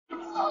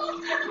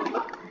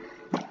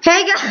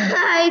Hey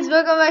guys,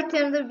 welcome back to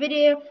another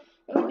video.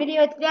 Today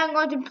I'm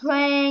going to be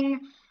playing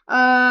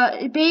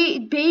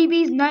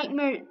Baby's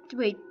Nightmare.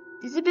 Wait,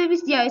 is it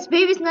Baby's? Yeah, it's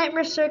Baby's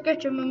Nightmare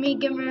Circus from me,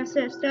 Gamer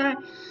Star.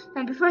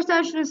 And before I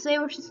start, I should say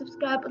we should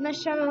subscribe on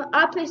this channel.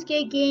 I play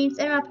skate games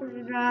and I upload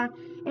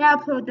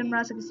them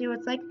around so you can see what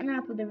it's like, and I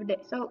upload every day.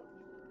 So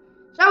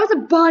that was the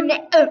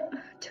bonnet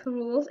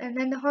tools, and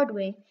then the hard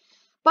way.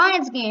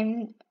 Bonnet's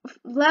game: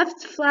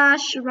 left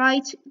flash,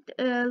 right,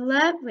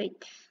 left.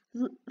 Wait.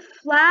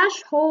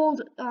 Flash,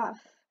 hold off.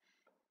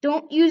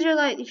 Don't use your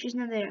light if she's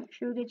not there.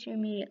 She will get you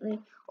immediately.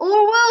 Or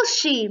will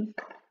she?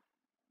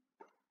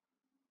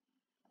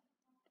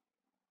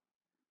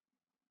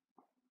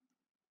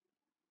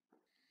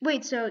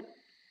 Wait, so...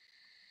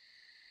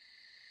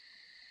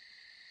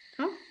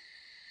 Huh?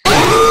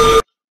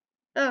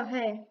 Oh,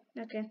 hey.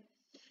 Okay.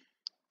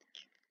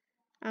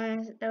 I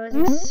was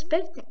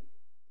expecting...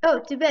 Oh,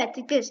 too bad.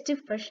 Take this.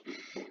 Toothbrush.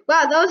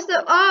 Wow, that was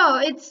the...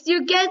 Oh, it's...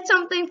 You get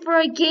something for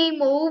a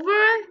game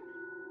over?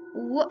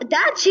 What?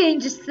 That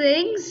changes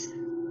things.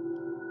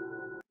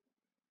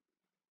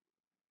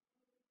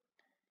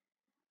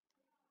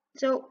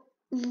 So,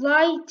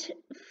 light,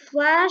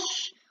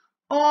 flash,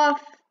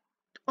 off,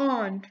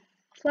 on.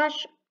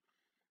 Flash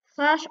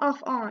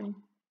off, on.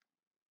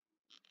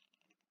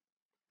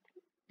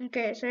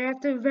 Okay, so you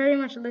have to very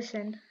much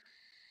listen.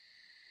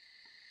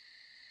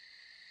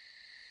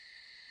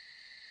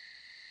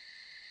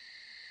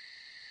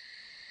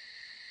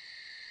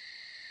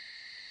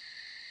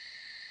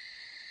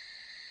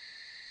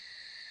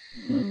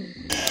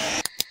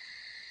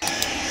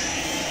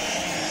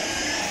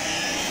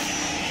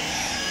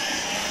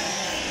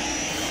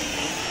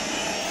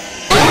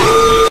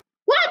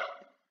 What?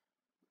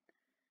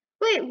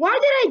 Wait, why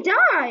did I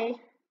die?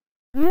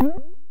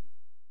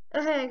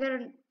 Oh, hey, I got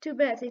a... Too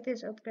bad, take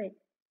this, upgrade.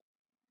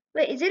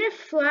 Wait, is it a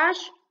flash?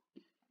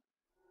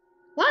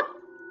 What?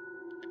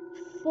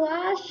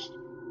 Flash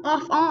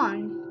off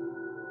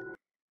on.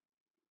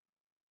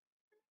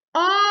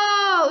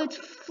 Oh, it's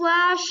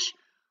flash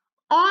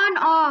on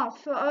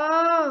off.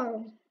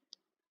 Oh.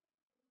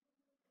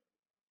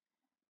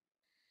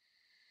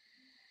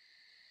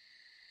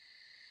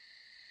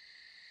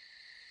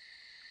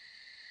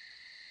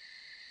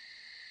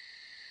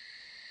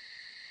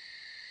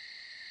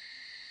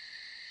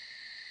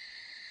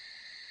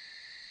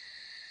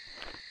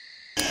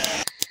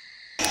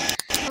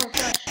 Oh,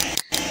 gosh.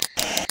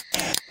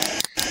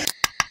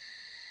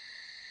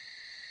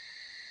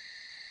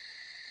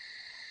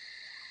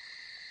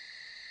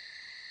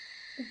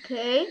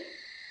 Okay.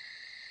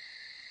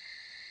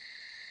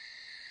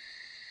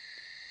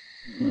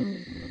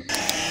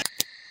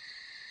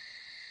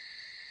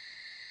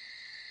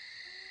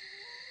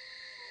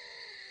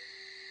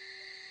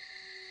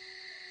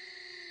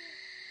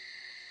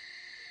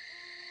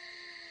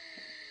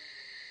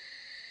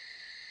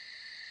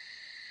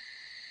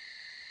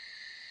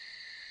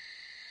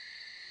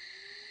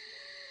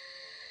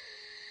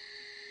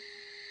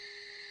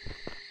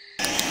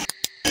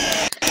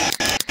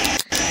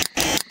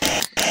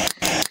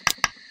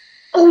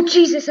 Oh,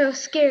 Jesus, that was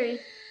scary.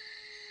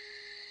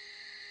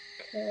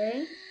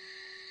 Okay.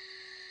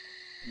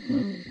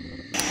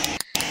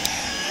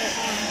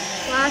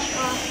 Flash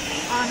off,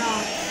 on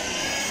off.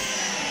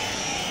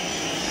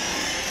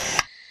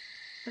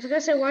 I was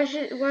gonna say, why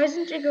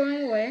isn't it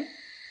going away?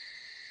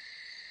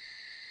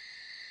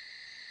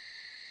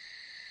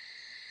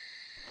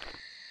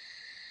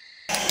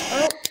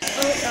 Oh,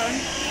 that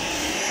one.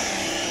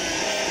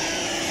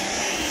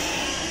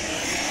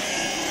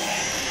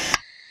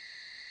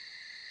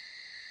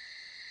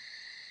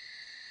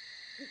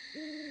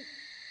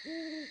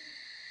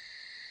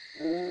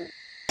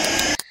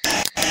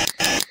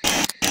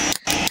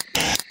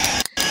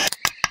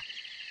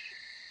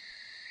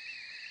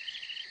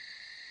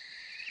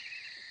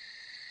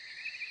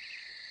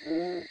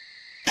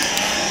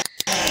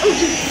 Oh,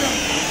 Jesus, no.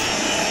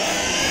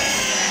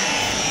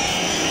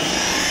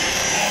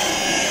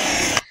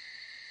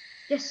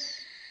 Yes.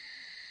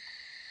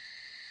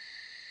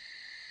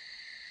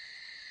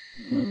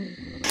 I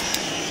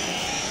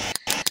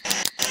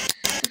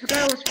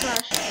forgot it was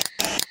flash.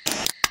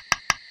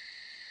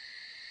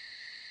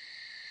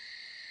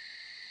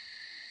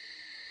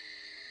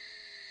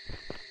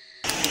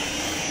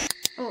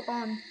 Oh,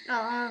 on.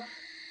 Off.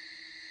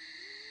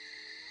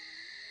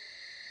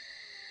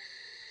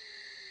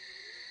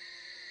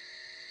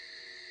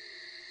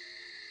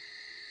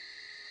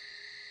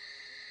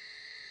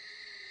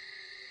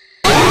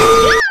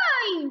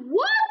 Why?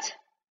 What?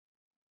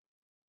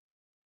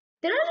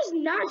 Did I just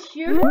not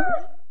hear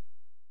her?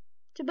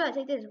 Too bad,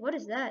 take this. What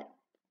is that?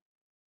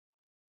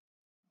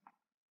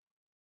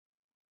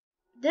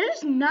 Did I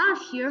just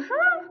not hear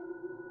her?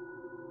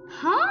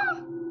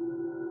 Huh?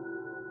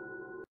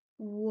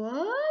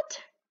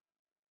 What?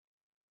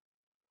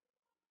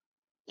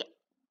 Yeah.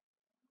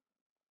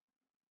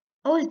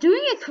 I was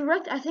doing it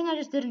correct. I think I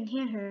just didn't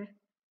hear her.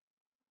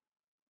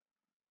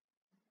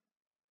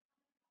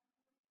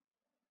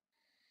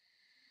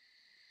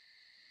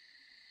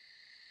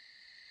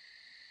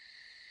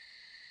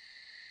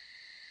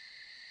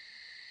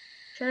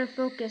 Try to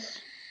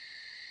focus.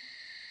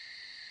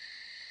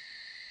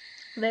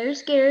 Very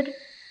scared,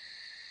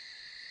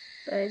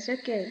 but it's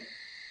okay.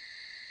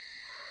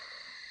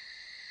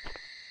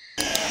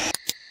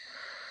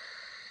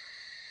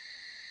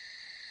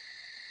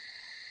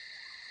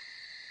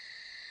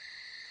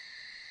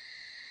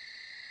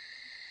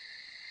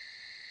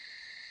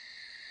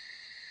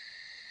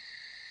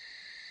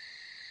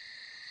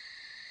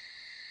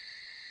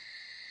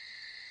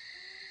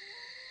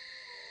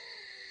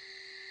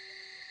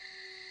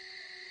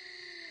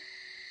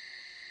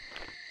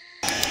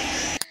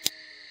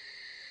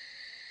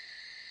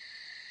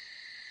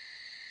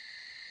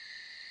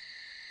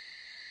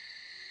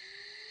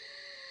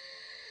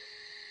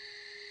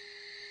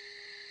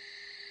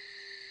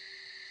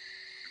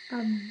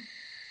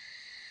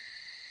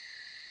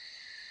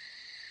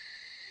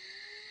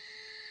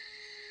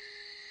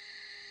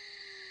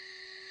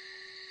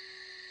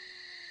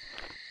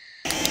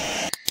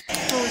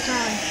 Oh, it's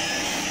on.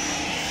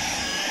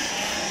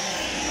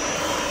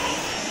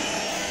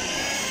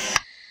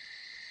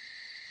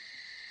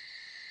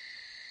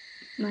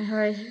 My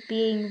heart is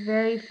beating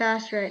very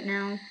fast right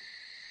now.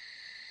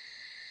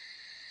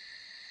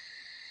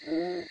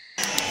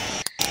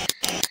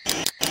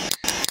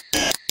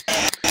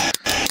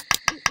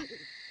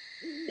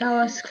 That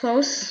was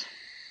close.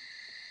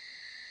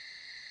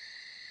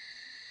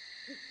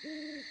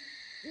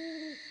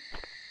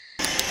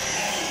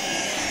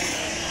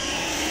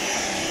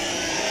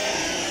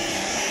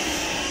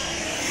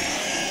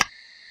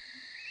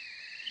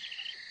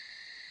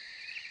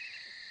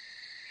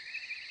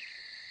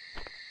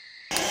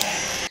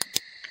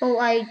 Oh,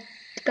 I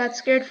got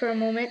scared for a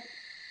moment.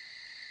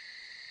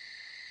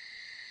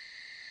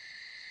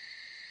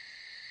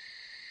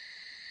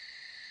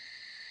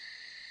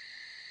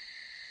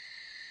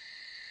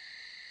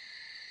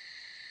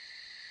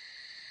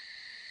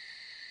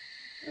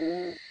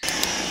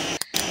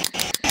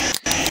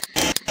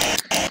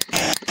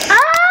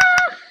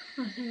 Ah!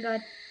 Oh, thank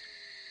God.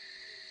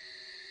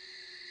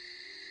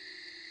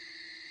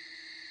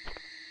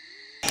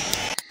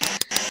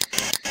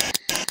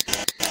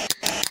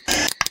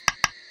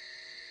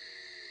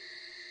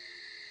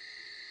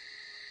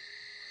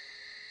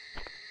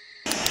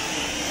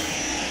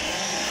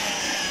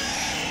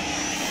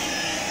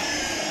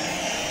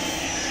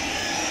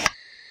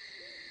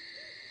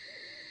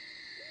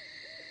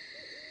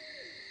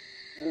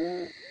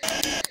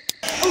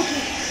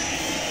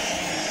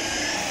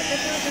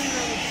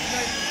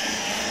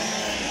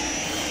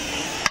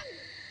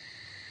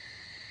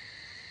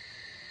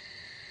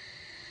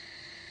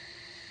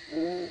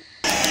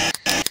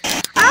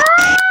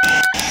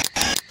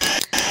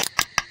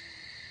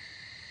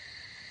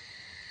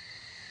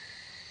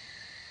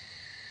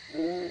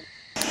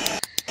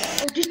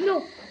 Oh, just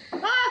no.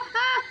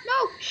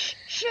 No. Shh.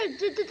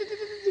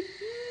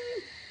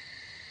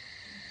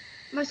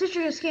 My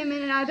sister just came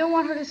in and I don't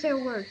want her to say a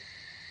word.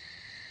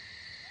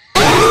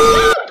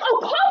 Oh,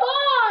 come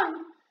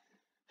on!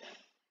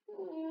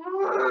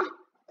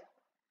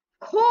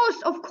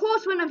 Of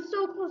course, when I'm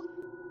so close.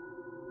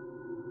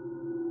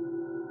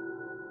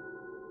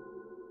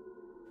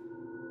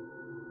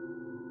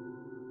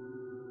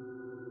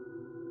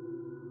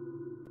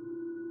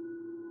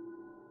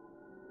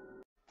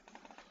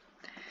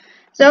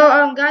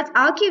 So, guys,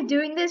 I'll keep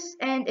doing this,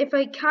 and if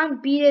I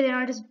can't beat it, then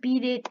I'll just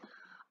beat it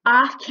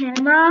off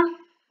camera.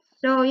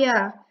 So,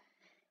 yeah.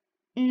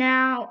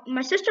 Now,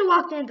 my sister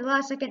walked in at the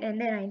last second,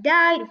 and then I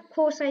died. Of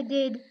course I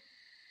did.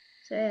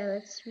 So, yeah,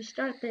 let's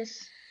restart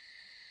this.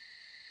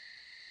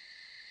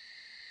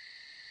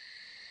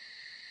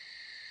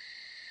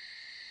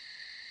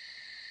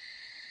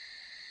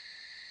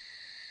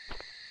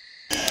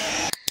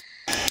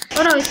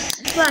 Oh, no,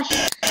 it's flash.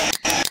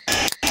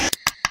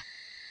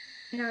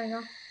 There we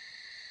go.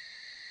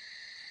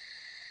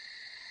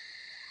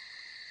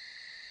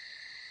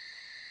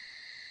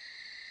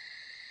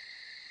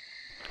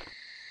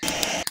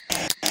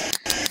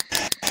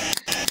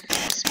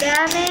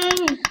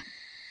 Spamming.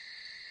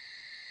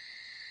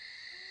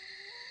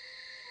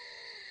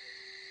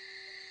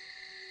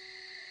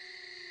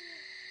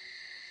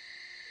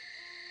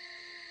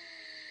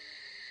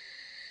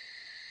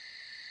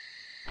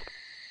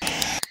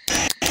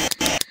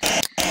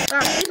 Wow,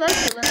 he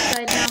likes the left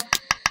side now.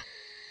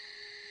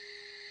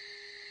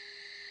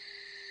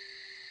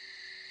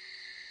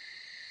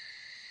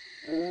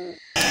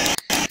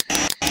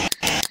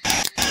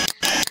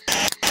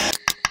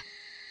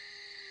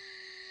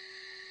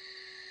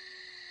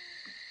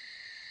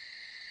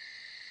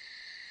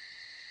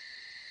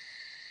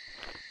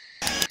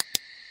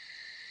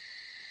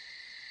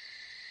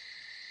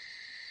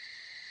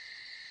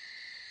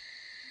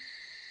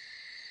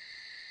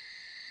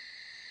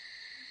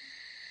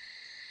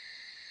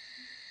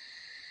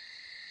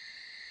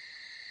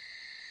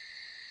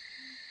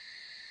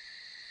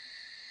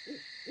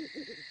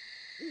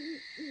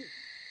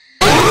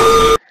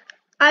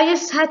 I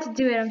just had to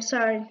do it, I'm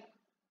sorry.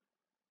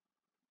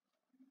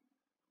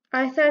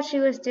 I thought she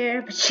was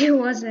there, but she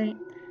wasn't.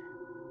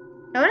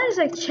 I want to just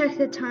like check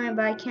the time,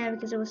 but I can't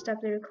because it will stop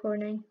the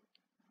recording.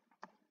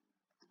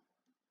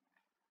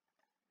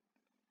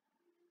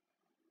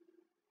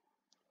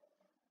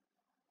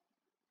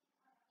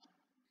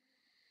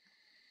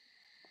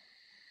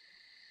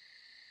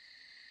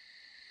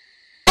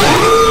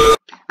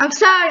 I'm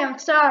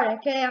sorry,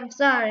 okay, I'm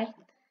sorry.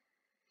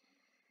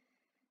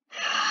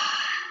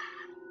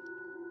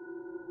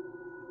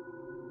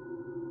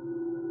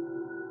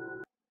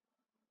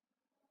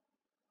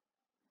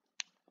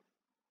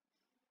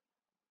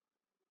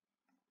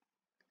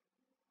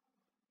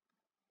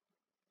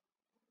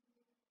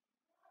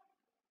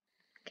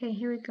 Okay,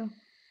 here we go.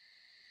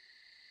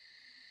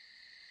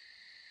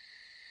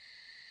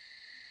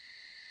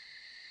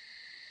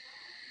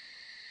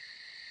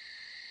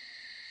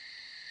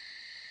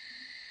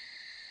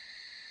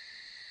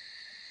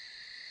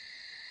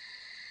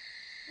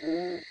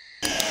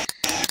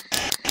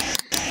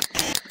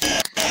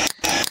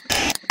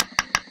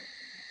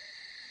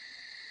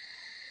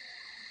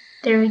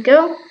 There we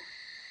go.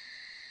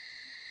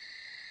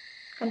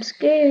 I'm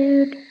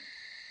scared.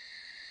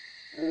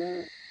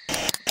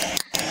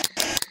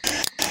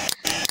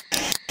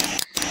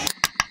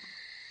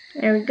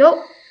 There we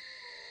go.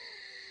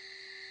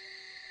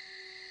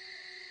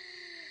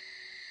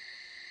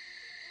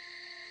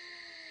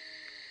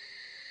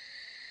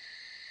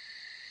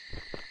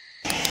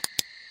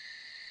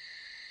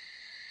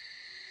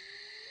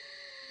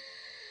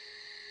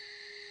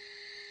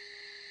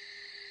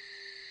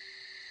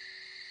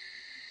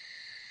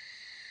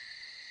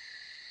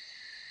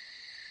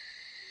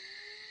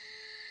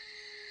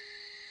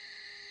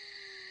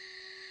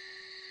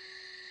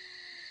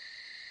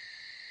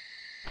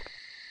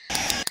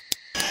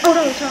 Oh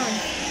no, it's on.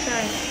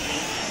 Sorry.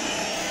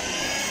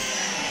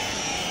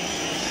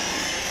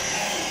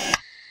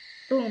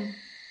 Boom.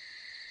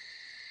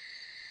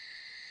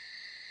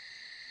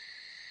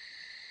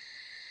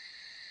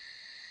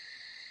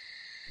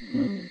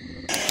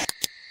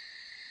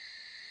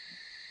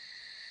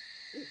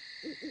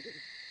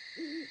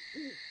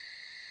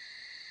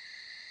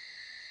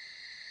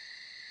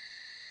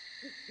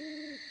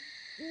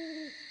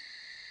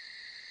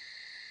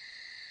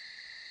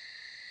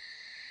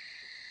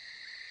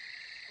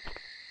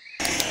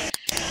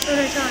 Oh,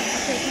 that's on.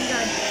 Okay, thank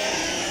God.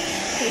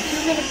 Okay,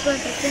 2 minutes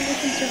left. I think we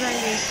can survive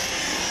this.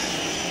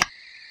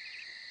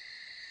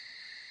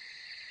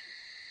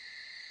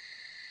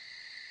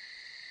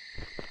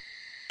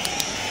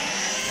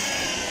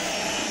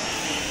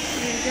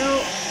 There we go.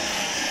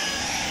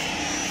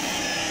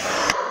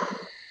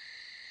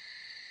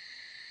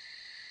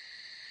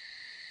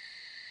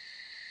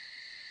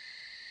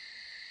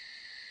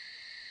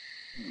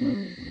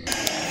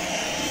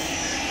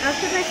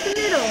 After that's the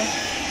middle.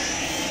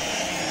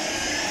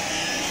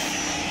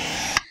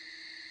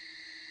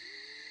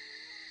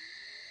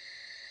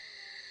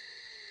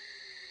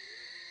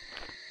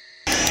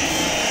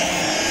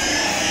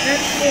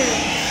 That's good.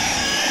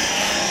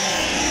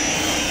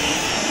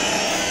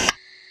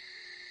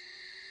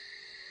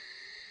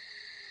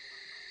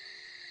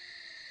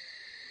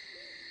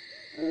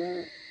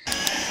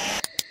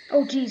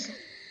 Oh, jeez.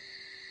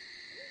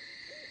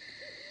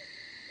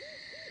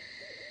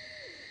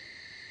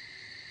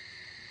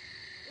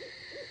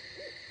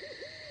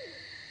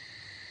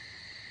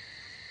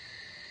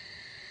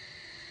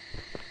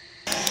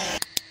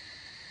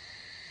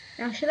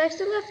 Now, should I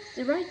still left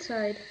the right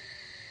side?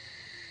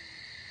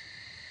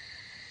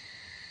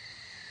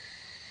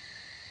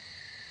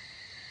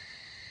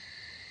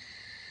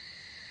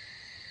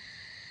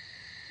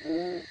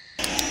 Oh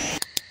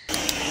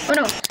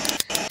no.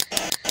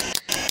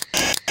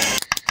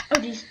 Oh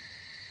jeez.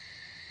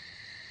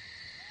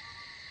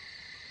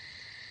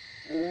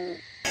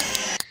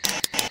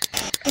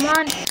 Come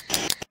on.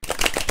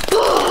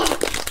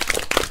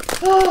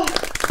 Oh.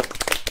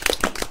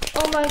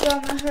 Oh my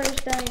God, my heart is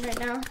dying right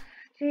now.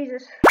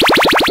 Jesus.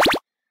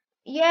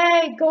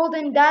 Yay,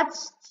 golden.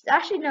 That's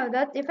actually no.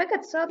 That if I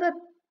could sell that,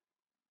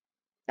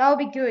 that would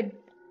be good.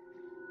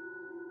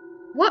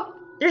 What?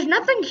 There's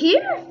nothing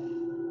here?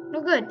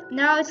 No good.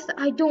 Now it's.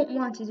 I don't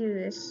want to do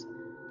this.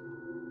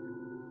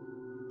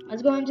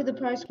 Let's go into the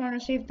price corner,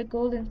 see if the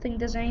golden thing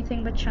does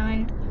anything but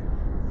shine.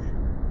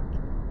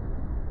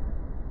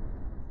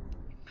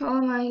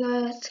 Oh my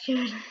God, that's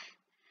scared.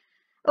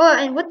 Oh,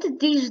 and what did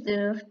these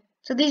do?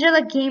 So these are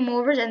like game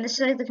overs, and this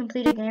is like the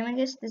completed game, I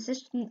guess. This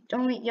is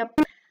only, yep.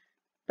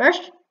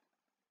 First?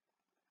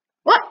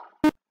 What?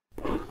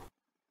 Oh,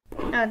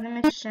 that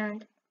makes a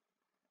sound.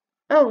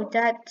 Oh,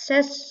 that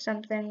says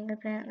something,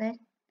 apparently.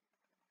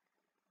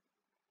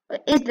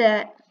 What is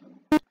that?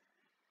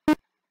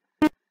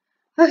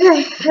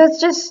 Okay, let's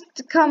just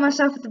calm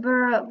myself with the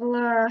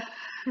blur.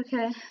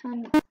 Okay,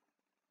 and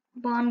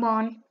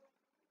bon.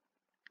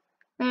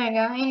 There you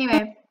go.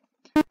 Anyway,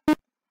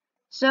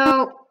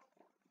 so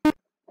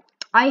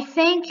I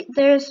think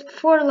there's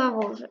 4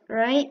 levels,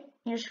 right?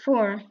 There's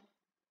 4.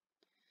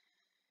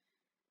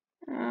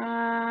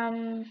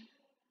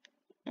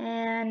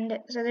 And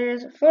so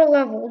there's 4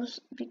 levels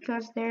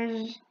because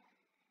there's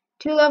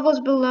 2 levels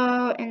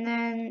below, and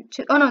then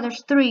 2. Oh no,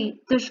 there's 3.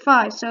 There's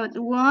 5. So it's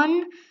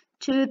 1,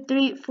 2,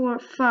 3, 4,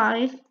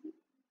 5.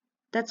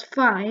 That's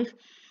 5.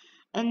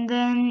 And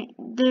then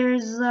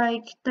there's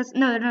like that's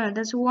no.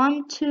 That's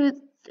 1, 2.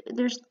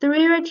 There's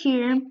 3 right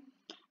here,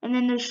 and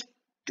then there's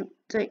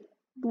like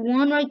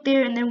 1 right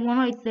there, and then 1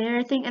 right there,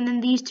 I think, and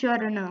then these 2 I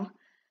don't know.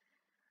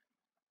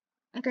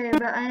 Okay,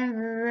 but I am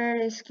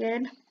very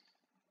scared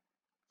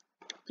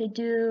to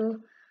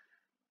do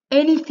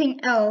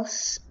anything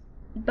else.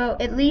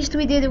 But at least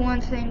we did the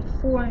one thing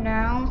for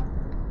now.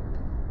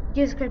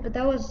 Jesus Christ, but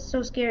that was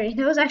so scary.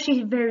 That was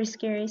actually very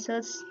scary. So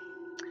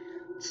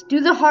let's do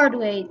the hard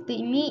way. The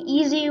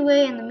easy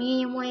way and the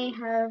medium way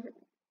have,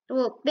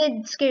 well,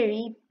 been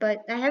scary, but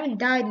I haven't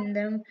died in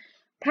them.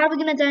 Probably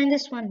gonna die in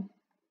this one.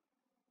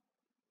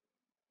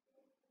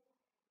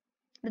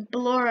 With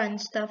Ballora and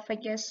stuff, I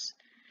guess.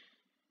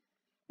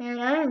 Man,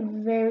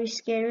 I'm very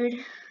scared.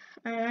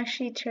 I'm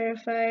actually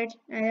terrified.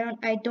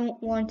 I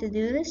don't want to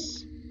do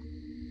this.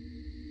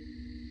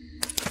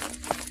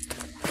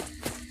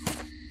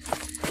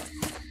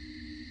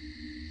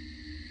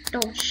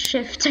 Oh,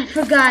 shift, I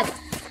forgot.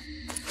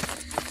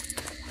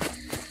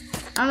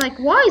 I'm like,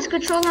 why is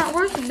control not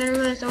working? There it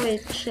is. Oh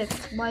wait, it's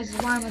shift. Why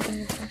am I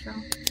doing control?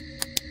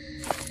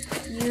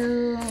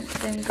 You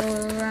then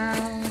go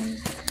around.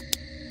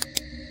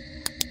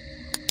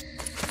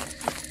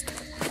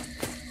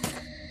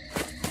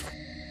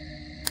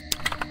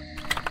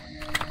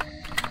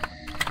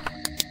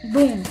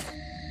 Boom.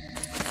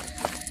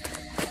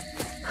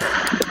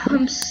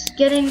 I'm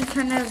getting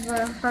kind of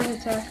a heart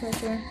attack right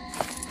here.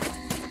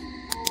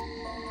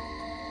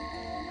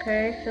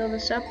 Okay, fill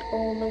this up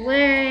all the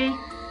way.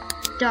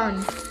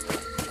 Done.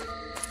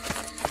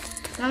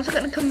 I'm just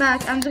gonna come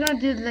back. I'm just gonna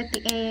do like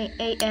the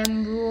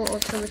AM rule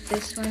also with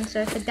this one.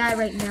 So if I die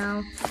right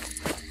now,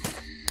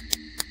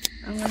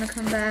 I'm gonna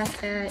come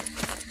back at,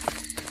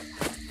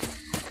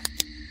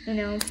 you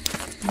know,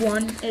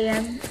 1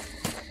 AM.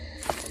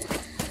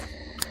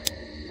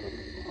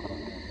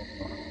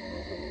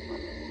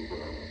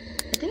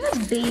 I think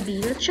that's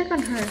baby. Let's check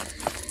on her.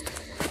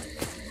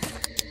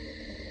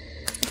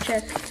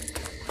 Check.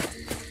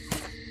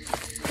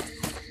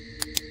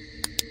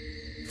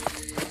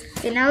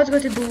 Okay, now let's go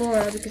to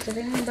Ballora because I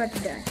think I'm about to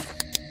die.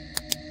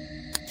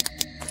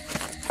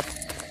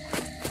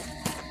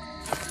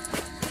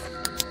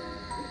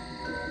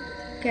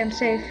 Okay, I'm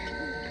safe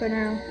for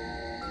now.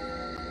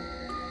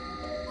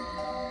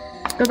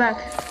 Go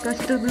back. Go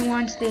to the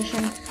rewind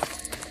station.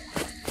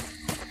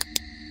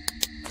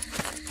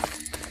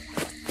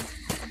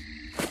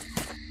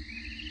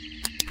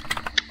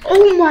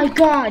 Oh my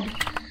god!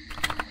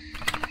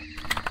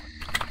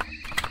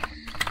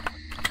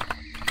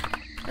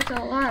 That's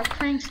a lot of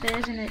cranks there,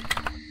 isn't it?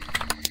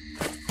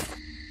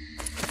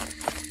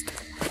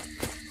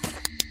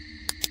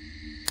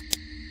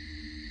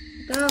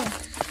 Go.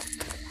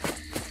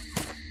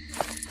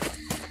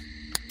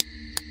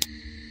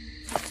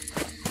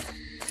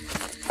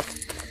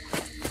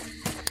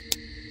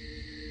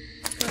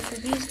 Go for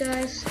these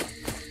guys.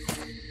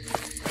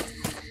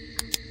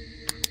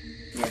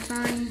 You're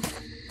fine.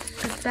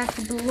 Go back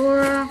to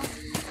Ballora.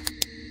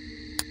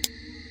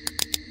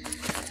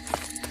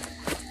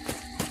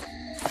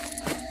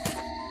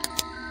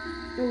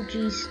 Oh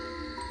jeez.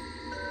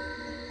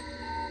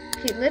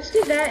 Okay, let's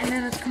do that and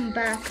then let's come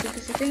back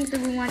because I think the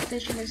rewind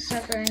station is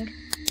suffering.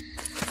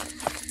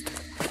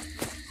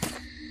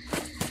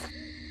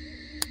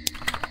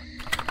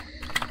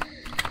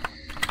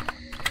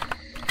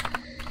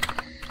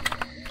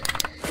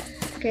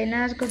 Okay,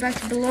 now let's go back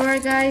to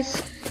Ballora,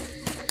 guys.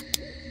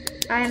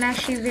 I am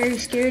actually very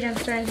scared. I'm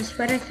starting to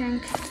sweat, I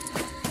think.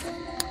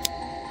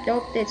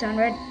 Nope, it's on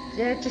red.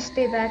 Just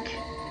stay back.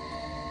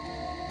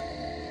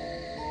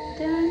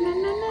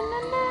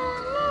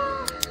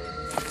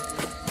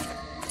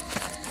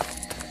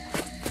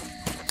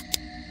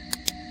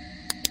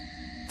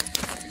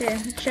 Okay,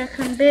 check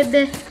on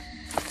baby.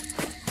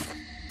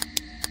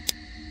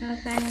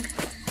 Nothing.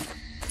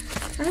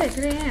 Okay,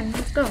 3 AM.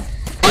 Let's go.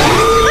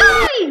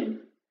 Hey!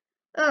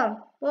 Oh,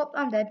 well,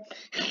 I'm dead.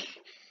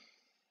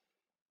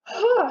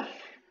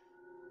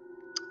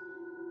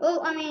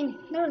 Well, I mean,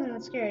 that wasn't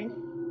that scary.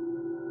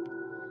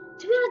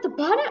 To be honest, the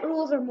bonnet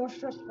rules are more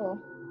stressful.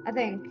 I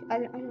think. I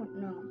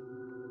don't know.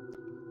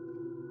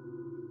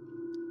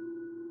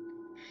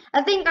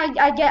 I think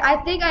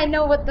I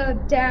know what the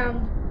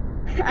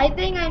I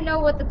think I know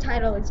what the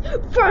title is.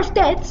 First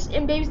deaths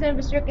in Baby's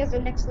Neighbor Circus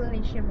and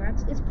exclamation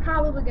marks. It's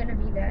probably gonna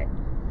be that.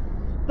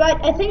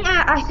 But I think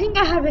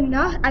I have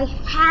enough. I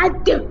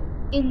had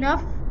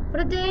enough for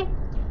the day.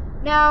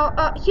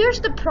 Now, here's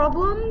the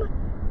problem.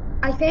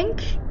 I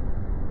think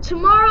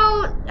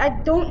tomorrow, I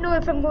don't know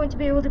if I'm going to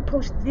be able to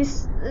post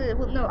this.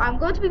 Well, no, I'm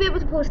going to be able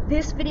to post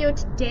this video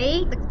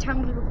today, like the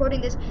time of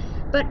recording this.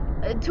 But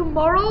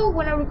tomorrow,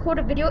 when I record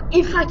a video,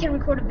 if I can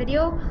record a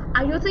video,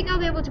 I don't think I'll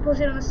be able to post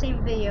it on the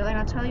same video, and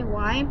I'll tell you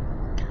why.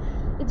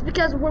 It's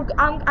because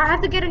I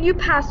have to get a new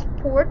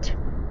passport,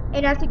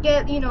 and I have to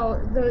get, you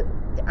know,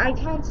 I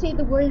can't say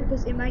the word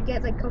because it might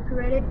get like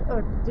copyrighted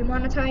or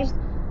demonetized.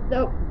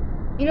 So,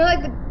 you know,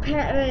 like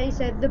he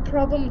said, the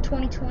problem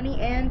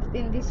 2020 and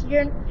in this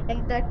year,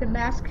 and like the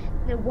mask,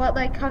 what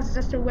like causes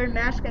us to wear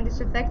masks and this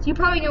effect. You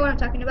probably know what I'm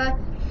talking about.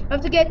 I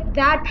have to get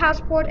that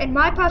passport, and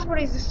my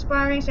passport is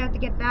expiring, so I have to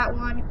get that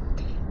one.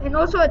 And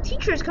also a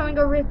teacher is coming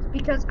over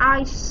because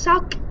I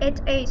suck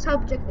at a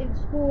subject in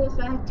school,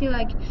 so I have to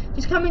like,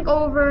 she's coming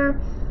over,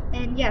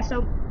 and yeah,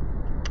 so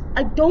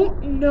I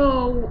don't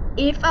know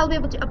if I'll be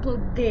able to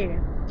upload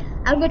there.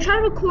 I'm gonna try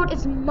to record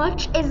as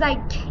much as I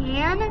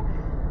can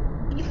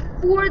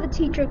before the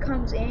teacher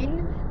comes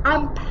in.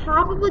 I'm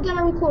probably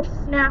gonna record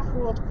Fnaf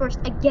World first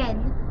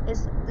again,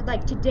 is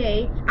like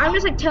today. I'm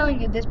just like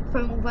telling you this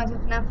before we move on to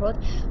Fnaf World.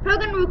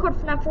 Probably gonna record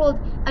Fnaf World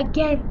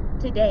again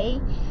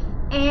today.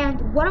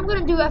 And what I'm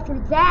gonna do after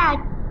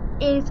that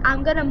is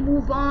I'm gonna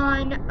move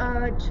on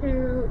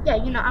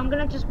I'm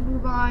gonna just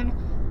move on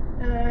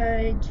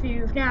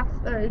to Fnaf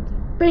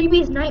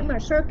Baby's Nightmare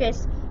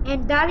Circus,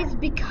 and that is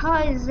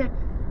because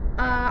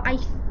I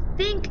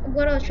think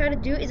what I'll try to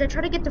do is I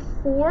try to get to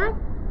 4,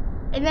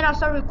 and then I'll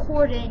start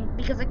recording,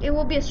 because like it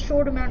will be a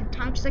short amount of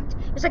time, just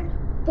like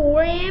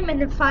 4 a.m.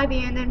 and then 5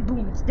 a.m. and then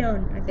boom, it's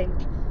done. I think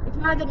if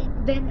not,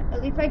 then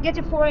if I get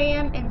to 4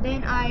 a.m. and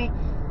then I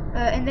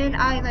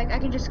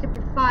can just skip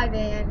to 5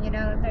 a.m. you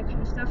know, that kind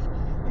of stuff,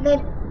 and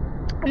then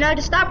I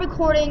just stop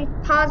recording,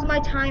 pause my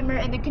timer,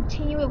 and then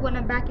continue it when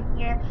I'm back in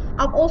here.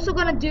 I'm also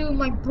gonna do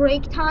my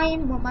break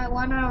time, my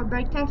 1 hour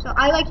break time. So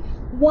I like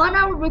 1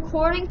 hour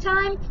recording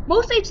time.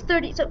 Mostly it's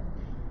 30. So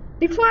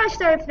before I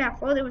started Fnaf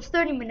World, it was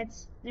 30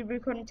 minutes the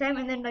recording time,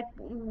 and then like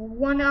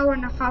 1 hour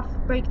and a half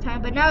break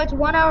time. But now it's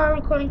 1 hour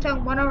recording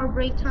time, 1 hour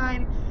break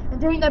time,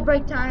 and during that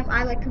break time,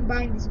 I like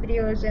combine these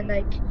videos and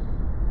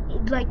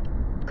like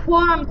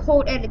quote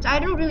unquote edits. I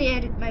don't really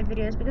edit my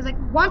videos, because like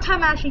one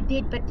time I actually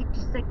did, but it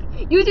just like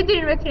YouTube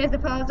didn't recognize the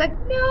file. I was like,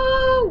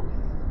 no,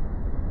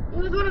 it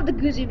was one of the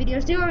Goosey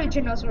videos, the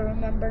originals, I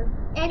remember.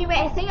 Anyway,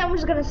 I think I'm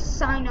just gonna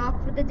sign off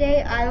for the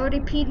day. I already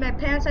peed my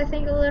pants, I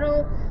think, a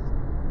little.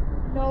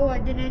 No, I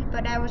didn't,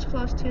 but I was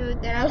close to it.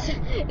 And I was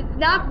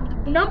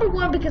not, number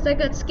 1, because I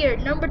got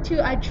scared. Number 2,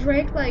 I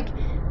drank like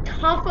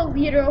half a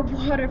liter of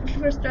water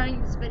before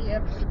starting this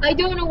video. I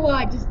don't know what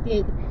I just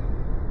did,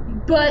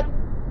 but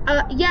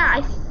yeah,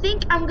 I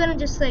think I'm gonna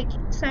just like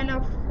sign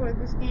off for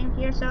this game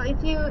here. So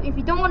if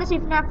you don't want to see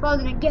Fnaf World,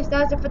 then I guess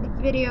that's it for the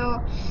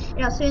video,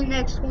 and I'll see you in the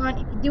next one.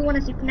 If you do want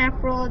to see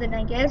Fnaf World, then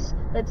I guess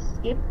let's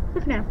skip the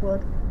Fnaf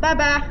World. Bye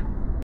bye.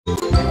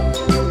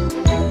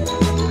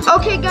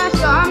 Okay guys,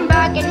 so I'm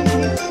back, and as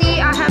you can see,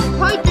 I have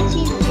quite the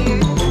team here.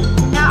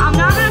 Now I'm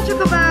not gonna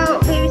talk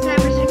about Baby's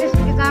Nightmare Circus,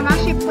 because I'm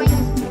actually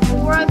playing this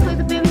before I play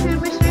the Baby's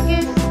Nightmare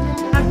Circus.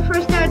 I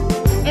first had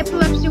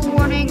epilepsy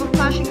warning or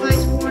flashing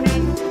lights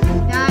warning.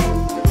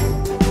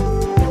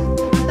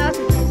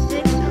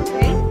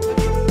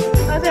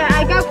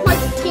 I got quite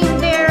the team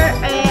there,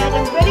 and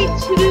I'm ready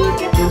to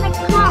get to the next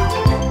clock.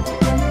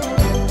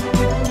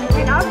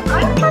 And I'm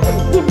trying to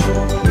get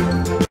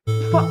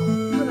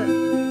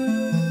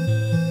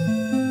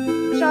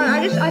Sorry,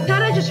 I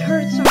thought I just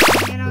heard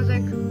something, and I was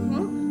like, huh?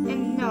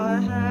 And no,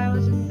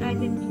 I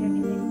didn't hear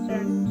anything, so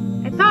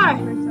I thought I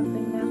heard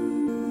something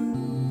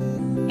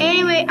though.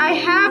 Anyway, I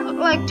have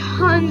like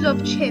tons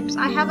of chips.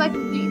 I have like,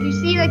 you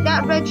see like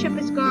that red chip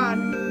is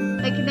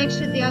gone, like next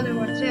to the other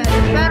one. So yeah,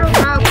 the battle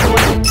route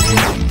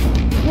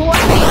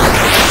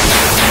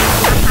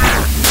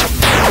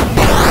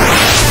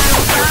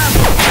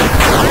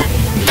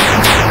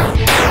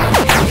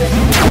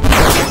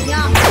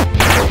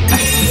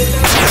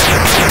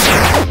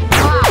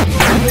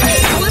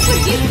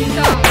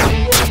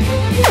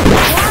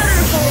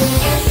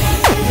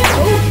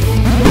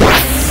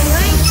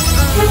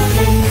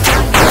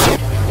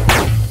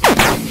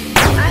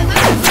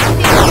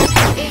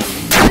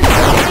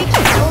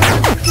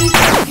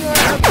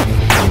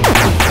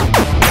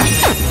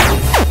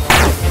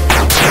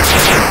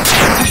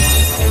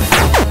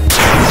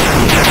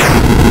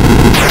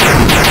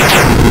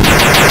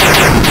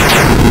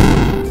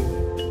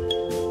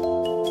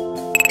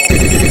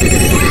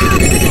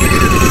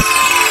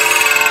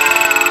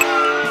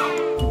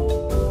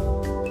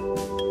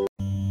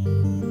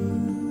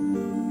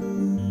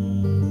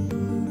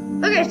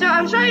Okay, so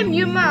I'm sorry to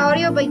mute my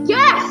audio, but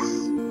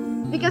yes!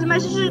 Because my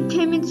sister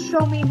came in to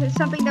show me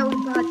something that we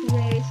got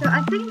today. So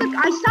I think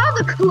I saw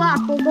the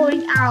clock while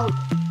going out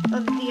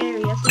of the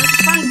area. So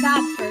let's find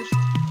that first.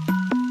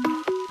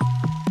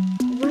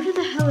 Where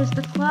the hell is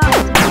the clock?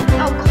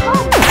 Oh,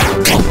 come!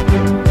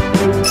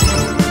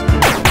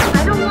 I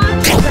don't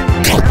want to right there.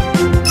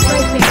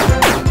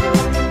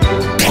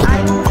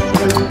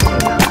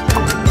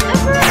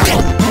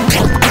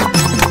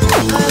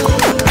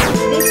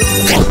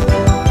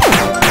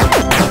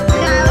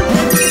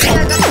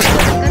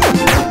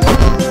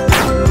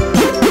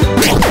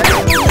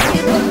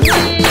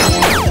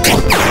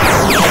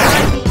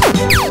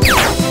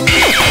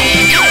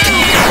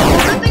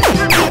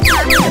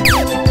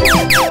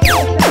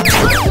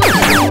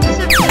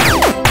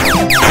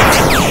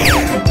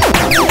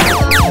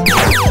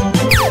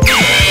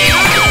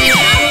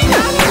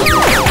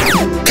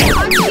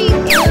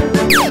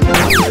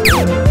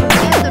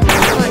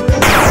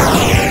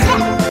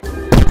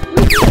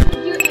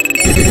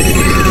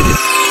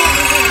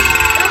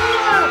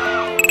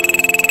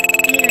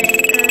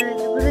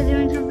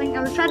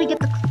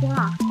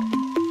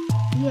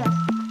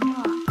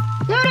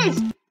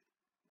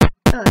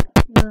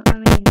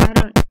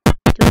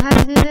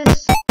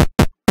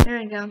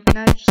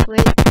 Now just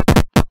wait.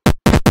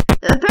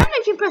 Apparently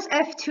if you press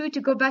F2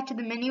 to go back to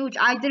the menu, which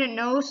I didn't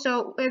know.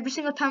 So every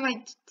single time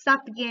I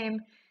stopped the game,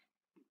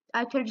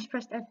 I could have just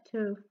pressed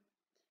F2.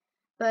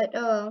 But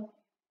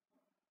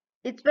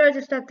it's better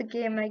to stop the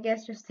game, I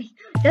guess, just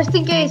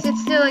in case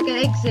it's still like an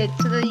exit,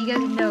 so that you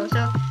guys know.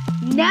 So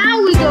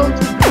now we go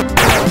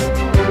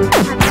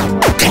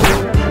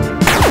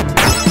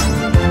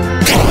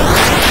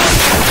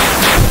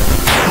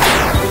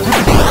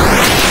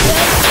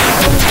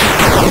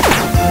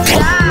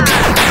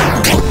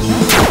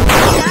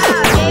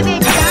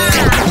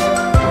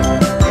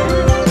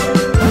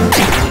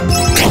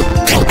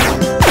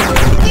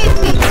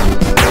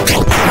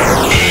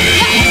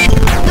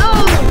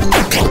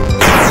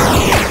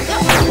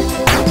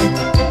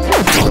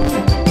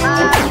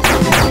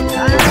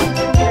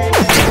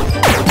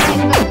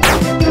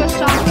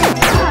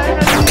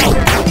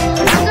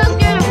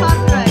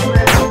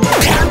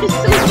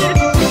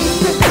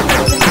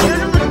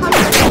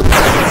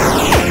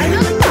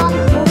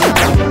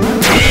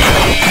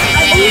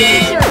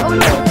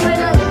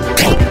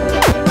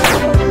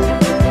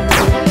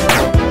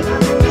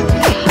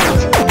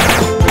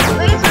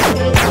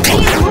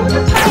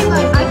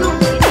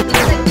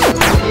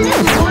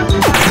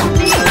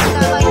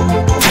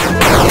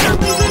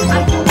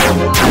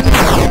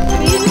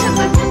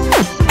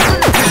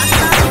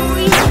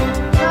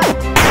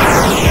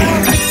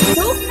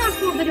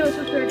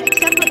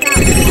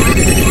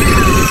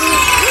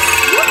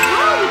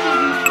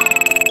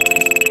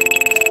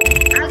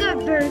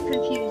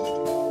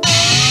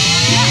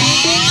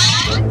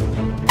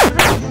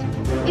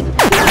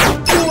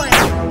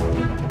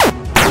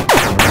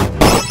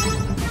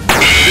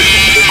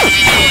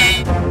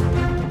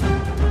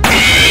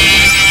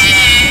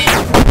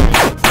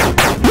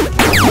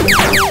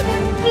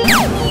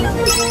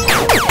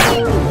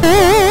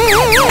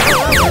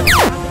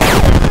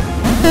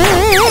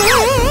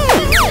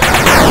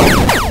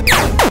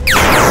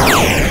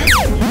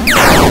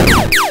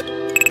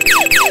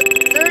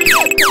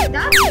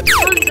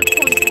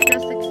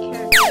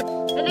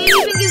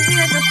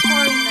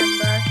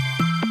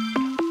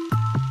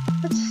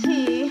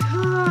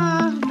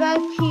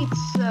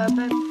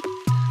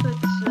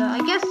I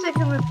guess I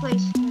can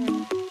replace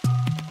him.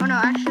 Oh no,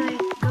 actually,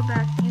 go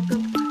back. You go.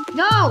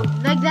 No,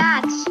 like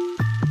that.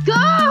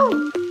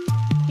 Go!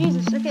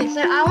 Jesus. Okay,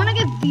 so I want to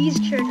get these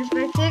characters,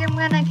 but I think I'm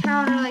gonna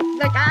encounter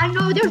like I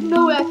know there's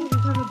no way I can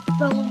encounter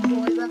Bone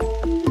Boy, but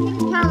I'm gonna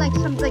encounter like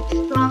something like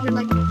stronger,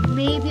 like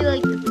maybe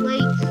like the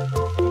Blades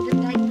and the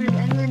Nightmares,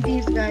 and then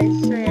these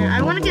guys. So yeah,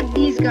 I want to get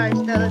these guys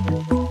though.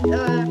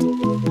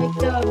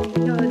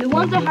 The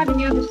ones that have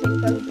the other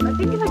thing though. I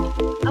think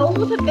like I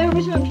almost have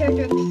every single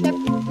character except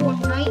for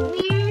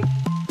Nightmare,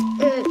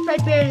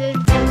 Fredbear,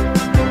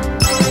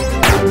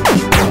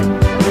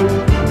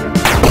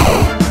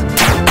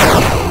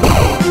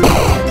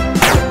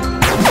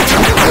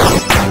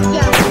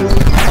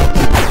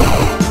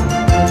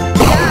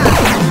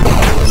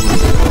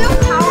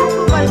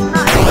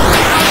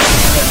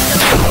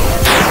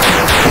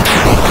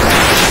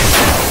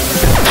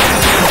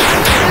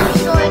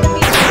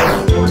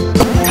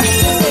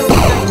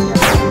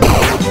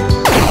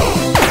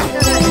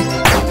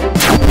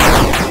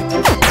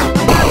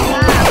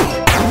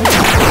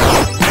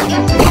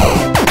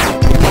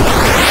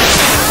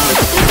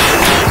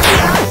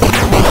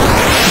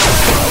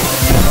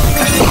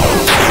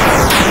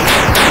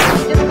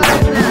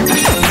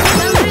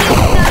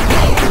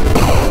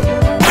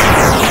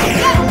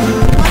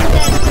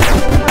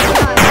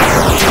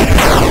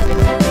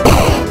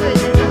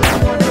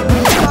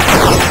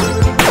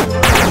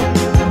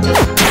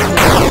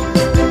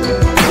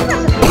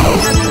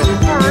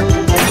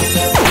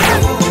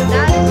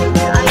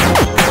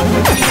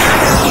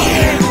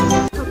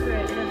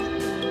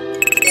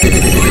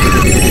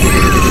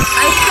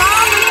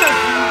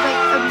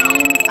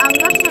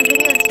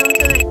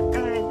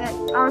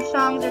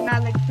 songs are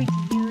not like free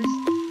to use.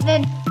 And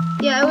then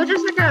yeah, it was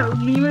just like a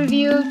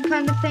re-review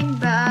kind of thing,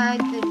 but I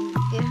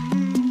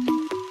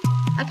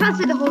can't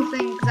say the whole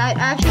thing because I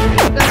actually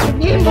forgot the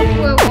name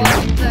before I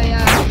watched. So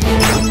yeah,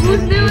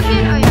 who's new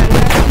again? Oh yeah,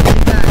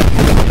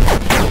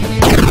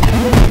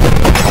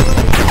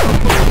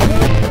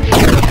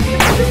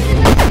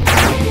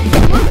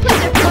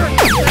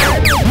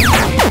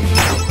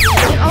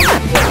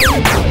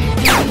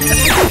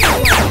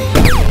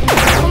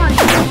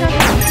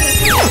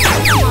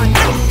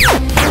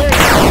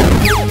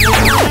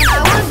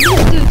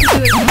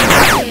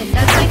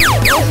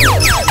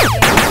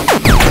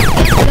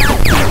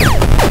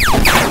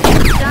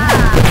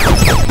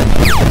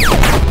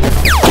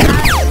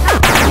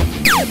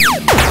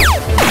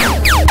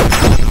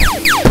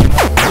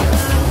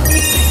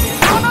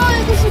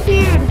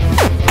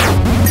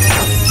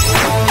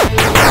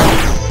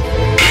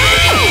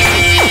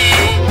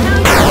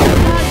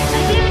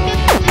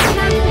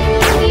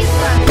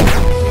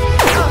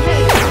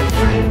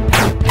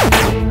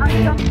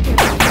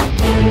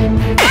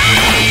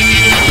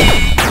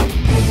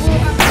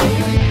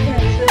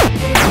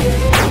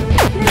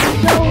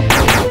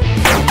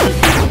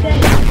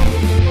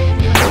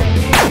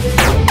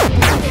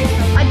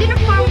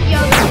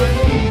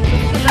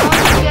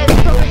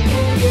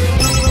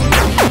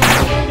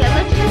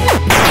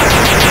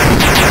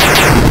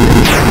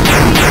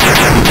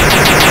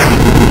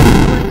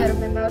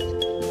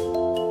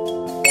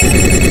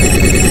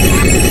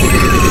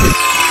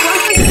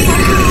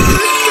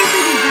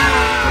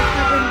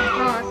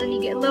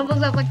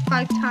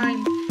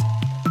 time.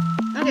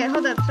 Okay,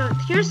 hold up. So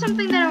here's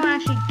something that I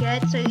want to actually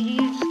get. So you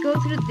just go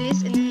through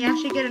this and then you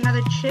actually get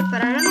another chip,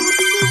 but I don't know what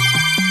this is.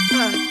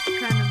 Oh,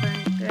 kind of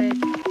great.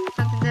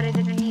 Something that I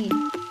didn't need.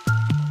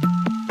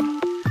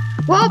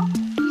 Well,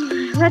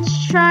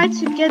 let's try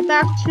to get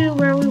back to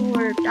where we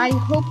were. I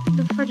hope did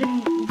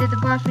the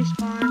boss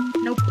respawn?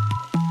 Nope.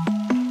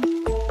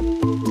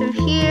 So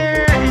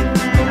here and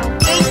then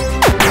okay.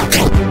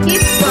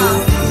 Keep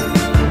boss.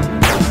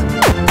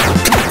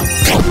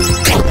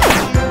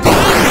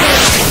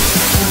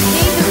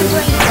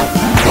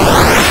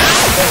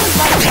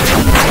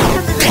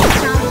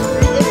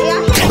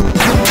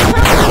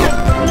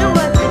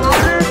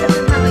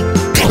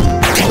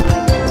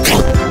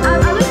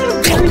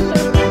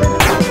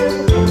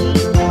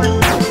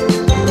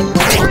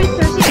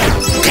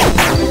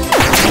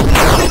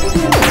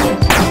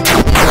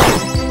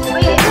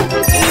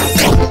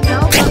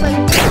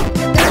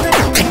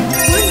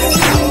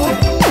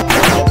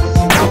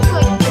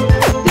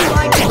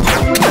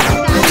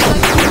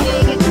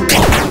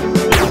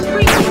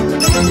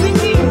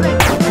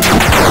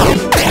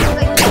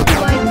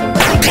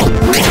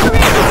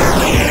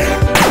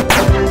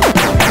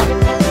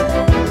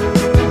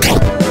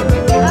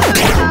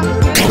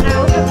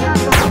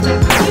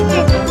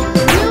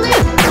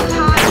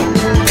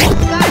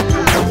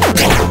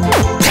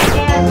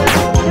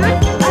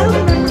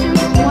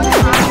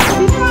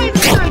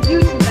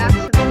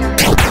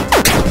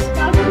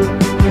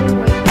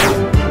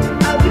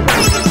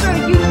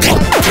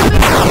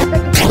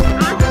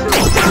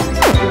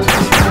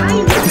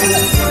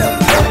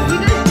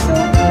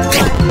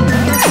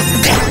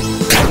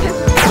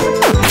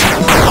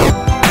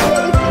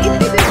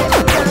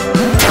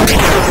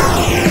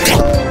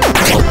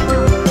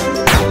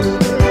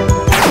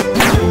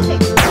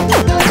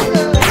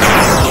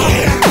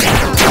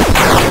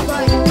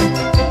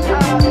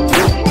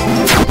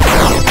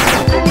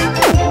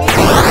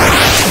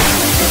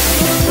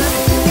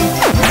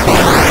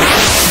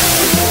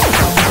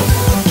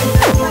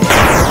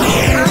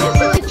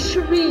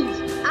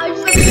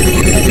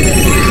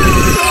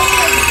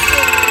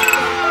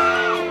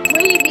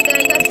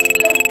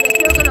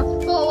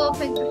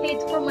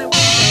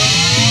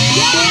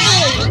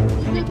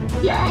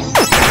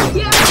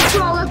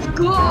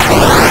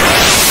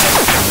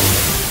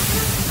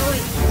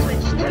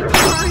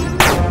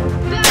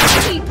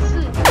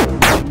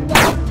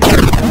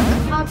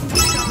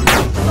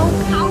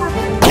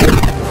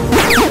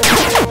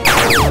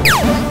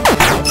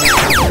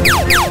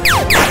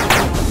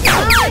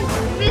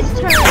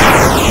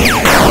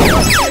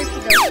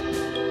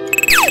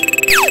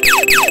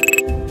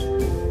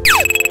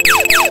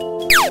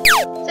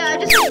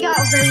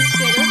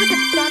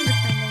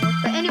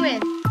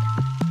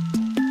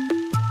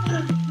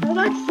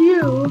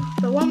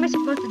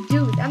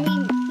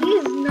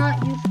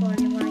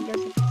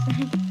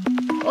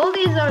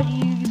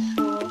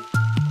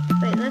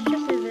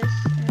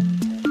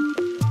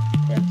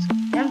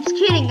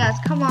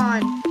 Come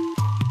on,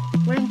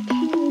 we're in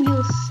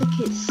Pinwheel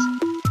Circus.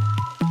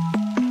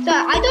 So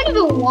I don't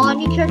even want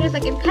new characters.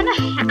 Like I'm kind of,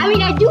 I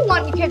mean I do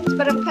want new characters,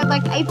 but I'm kind of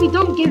like if you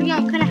don't give me,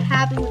 I'm kind of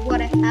happy with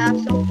what I have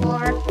so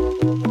far.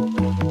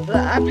 But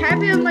I'm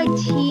happy with my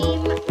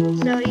team.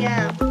 So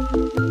yeah,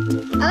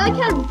 I like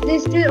how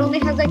this dude only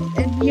has like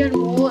a neon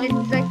wall and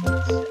he's like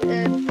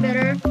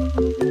better.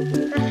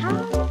 But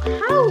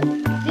how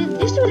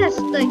this dude has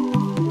like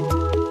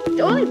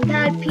the only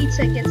bad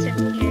pizza gets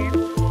him here.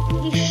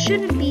 He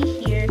shouldn't be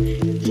here.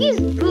 He's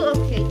good.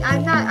 Okay,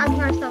 I'm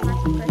gonna stop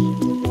asking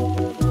questions.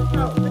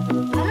 No, but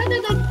either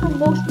like from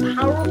most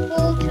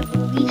powerful to the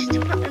least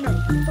powerful, no,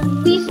 from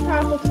least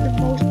powerful to the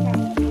most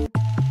powerful,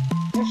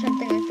 or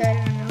something like that. I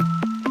don't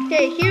know.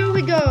 Okay, here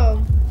we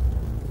go.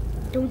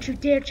 Don't you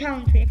dare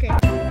challenge me. Okay.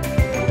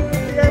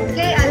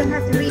 Okay, I don't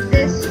have to read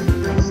this.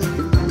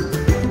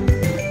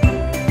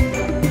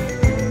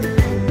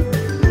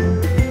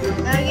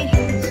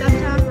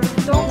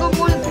 Don't go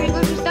more than 3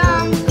 glitches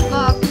down. Good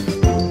luck.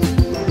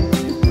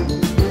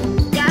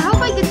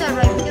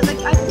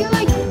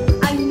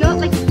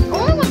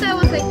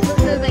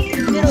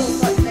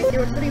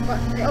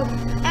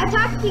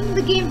 Attacking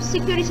the game's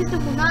security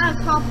system will not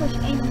accomplish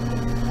anything.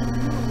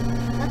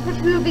 That's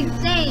what we've been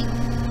saying.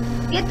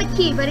 Get the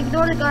key, but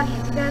ignore the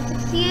guardians. If you have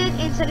succeeded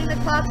in setting the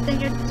clocks, then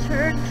your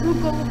true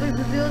goal will be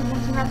revealed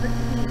once you have the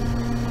key.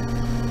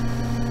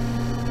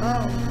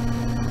 Oh.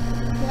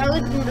 Okay, I'll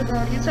ignore the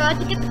guardians. So I have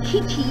to get the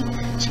key.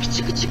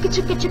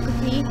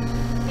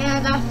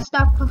 And I have to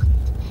stop.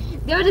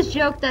 There was this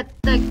joke that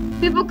like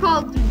people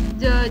called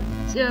the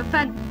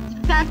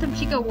Phantom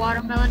Chica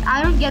watermelon.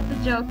 I don't get the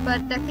joke,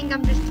 but I think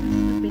I'm just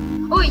too stupid.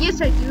 Oh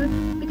yes I do,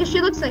 because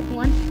she looks like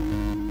one.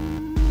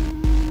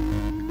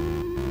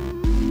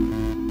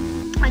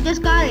 I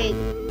just got it.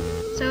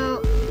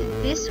 So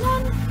this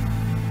one?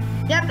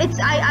 Yep, it's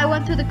I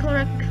went to the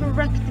correct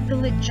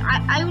village.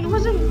 I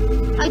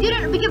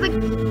didn't, because like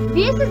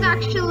this is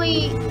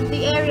actually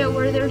the area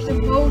where there's the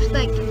most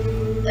like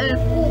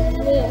full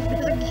walls,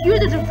 because like here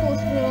there's a full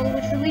wall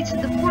which leads to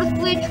the 4th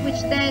glitch,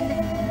 which then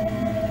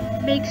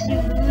makes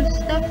you lose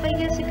stuff, I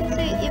guess you could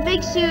say. It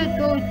makes you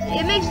go,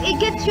 it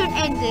gets you an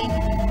ending.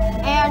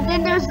 And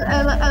then there's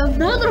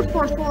another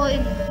fourth wall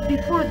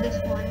before this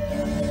one.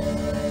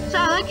 So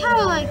I like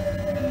how like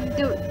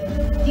the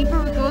deeper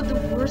we go, the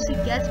worse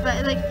it gets.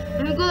 But like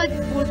when we go like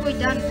the fourth way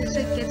down, this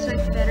it gets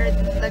like better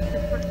than like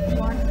the first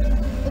one.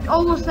 It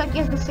almost like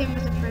is the same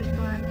as the first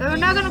one. But we're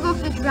not gonna go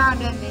for this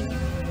round ending.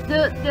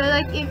 The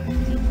like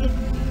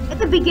at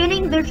the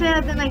beginning there should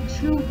have been like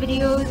 2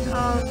 videos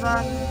of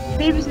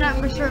Baby's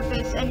Nightmare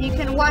Circus, and you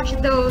can watch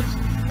those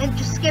and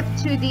just skip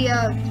to the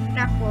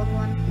Fnaf World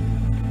one.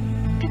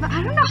 But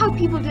I don't know how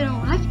people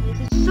didn't like this.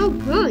 It's so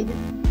good.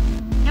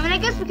 I mean, I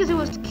guess because it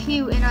was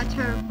cute and not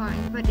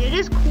terrifying, but it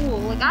is cool.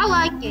 Like, I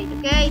like it,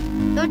 okay?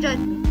 Don't judge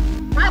me.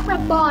 Right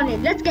from Bonnet.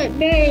 Let's get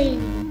made.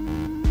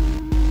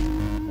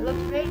 It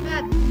looks very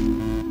bad.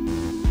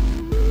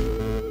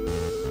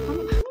 How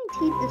many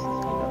teeth this is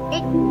going to be?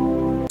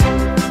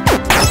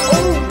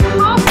 Oh,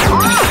 come on!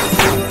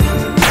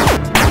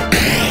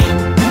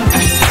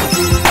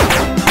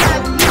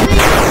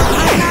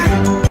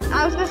 I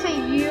was gonna say,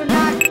 you're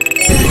not.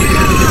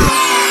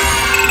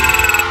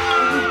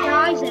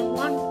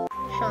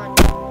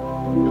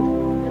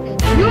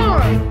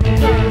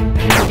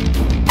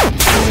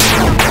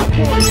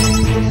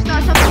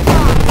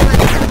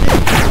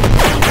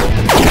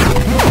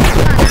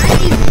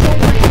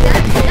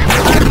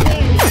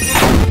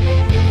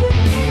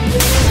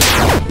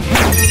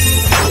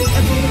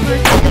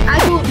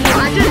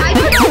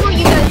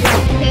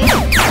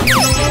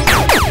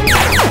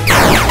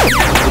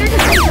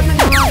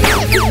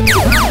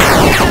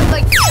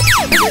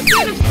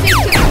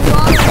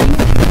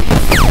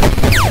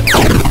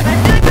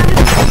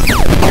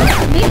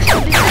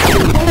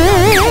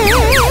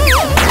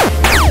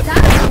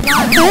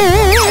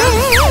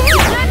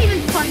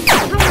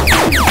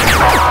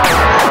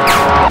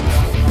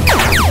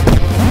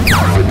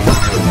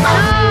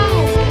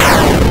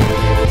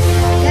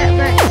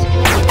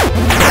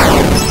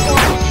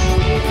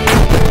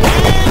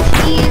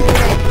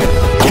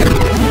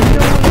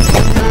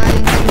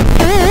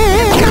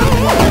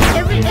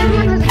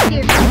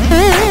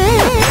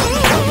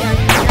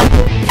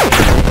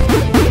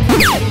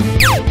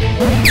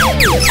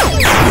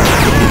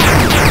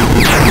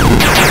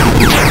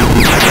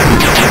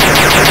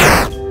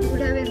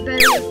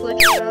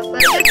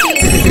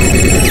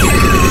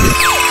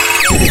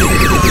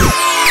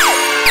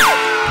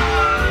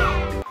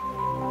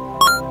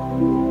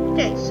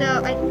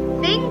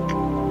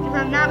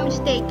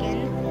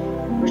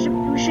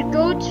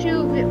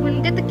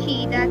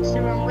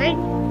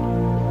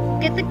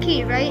 Get the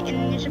key, right?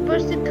 And you're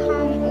supposed to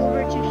come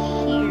over to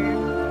here.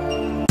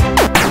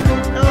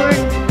 Or is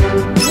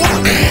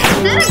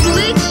that a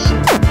glitch?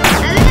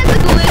 I think that's a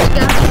glitch,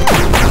 guys.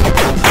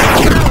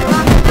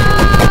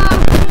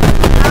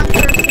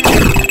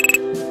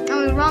 No,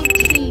 wrong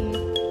team.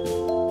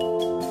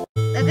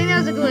 I think that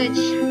was a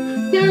glitch.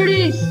 There it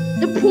is!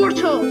 The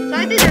portal! So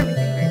I did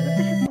everything right. What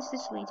the heck does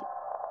this lead to?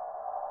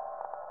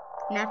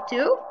 Fnaf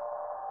 2?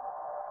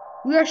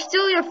 We are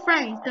still your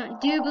friends.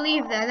 Do you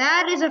believe that?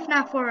 That is a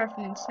Fnaf 4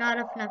 reference, not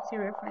a Fnaf 2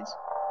 reference.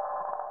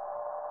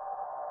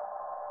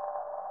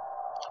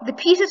 The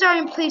pieces are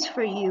in place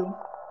for you.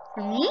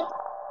 For me?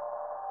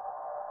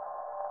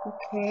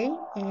 Okay,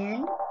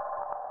 and...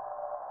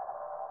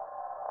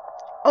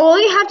 all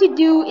you have to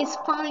do is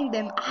find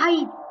them.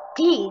 I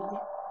did.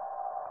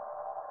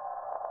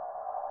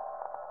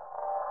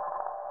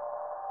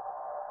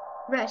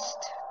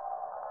 Rest.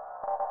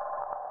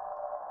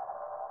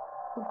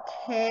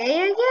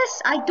 Okay, I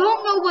guess. I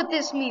don't know what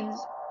this means.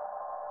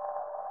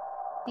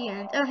 The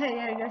end. Okay,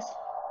 there it goes.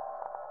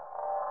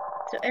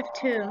 So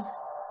F2.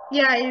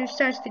 Yeah, it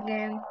restarts the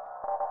game.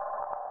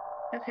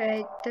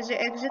 Okay, does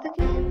it exit the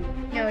game?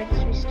 No, it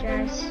just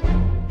restarts.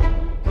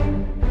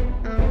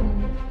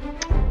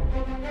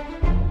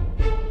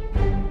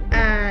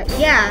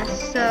 Yeah,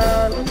 so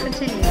let's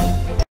continue.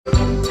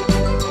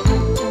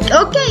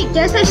 Okay,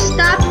 guess I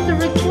stopped the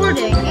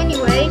recording.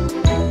 Anyway,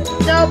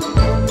 so,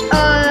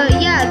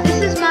 yeah,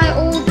 this is my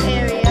old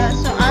area,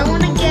 so I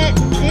want to get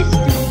this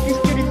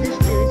dude, and this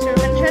dude, so we're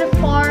going to try to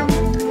farm.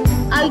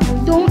 I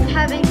don't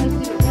have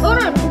anything to do. Oh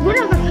no, we're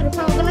not going to try to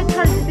farm, we're going to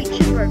try to defeat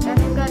Chipwork. I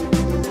forgot.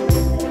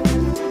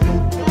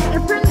 And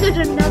apparently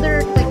there's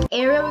another, like,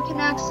 area we can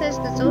access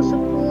that's also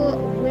cool.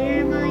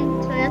 Where am I?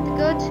 So I have to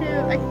go to,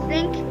 I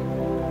think,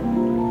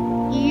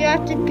 you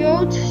have to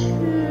go to,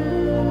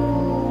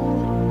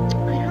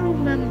 I don't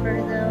remember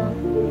though.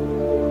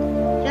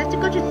 You have to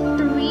go to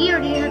 3, or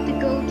do you have to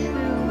go to 2?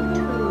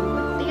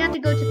 I think you have to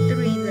go to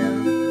 3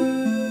 though.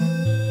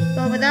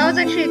 Oh, but that was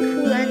actually a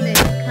cool ending,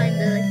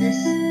 kinda like this.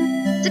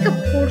 It's like a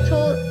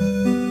portal.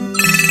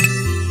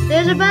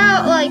 There's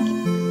about like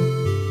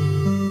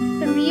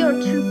 3 or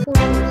 2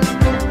 portals.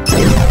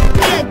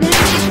 Yeah,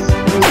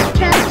 there's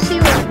can't see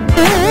one.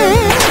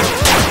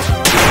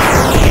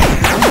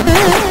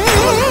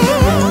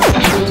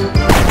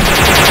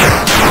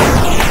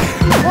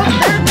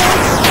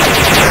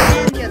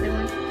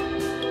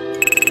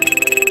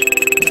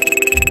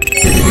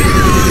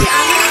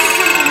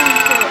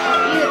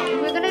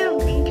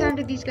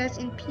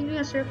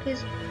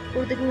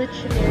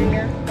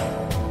 area.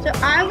 So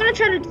I'm gonna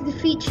try to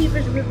defeat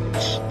Chipper's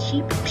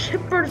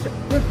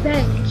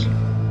Revenge.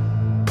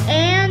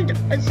 And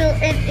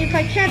if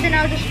I can, then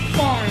I'll just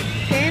farm,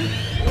 okay?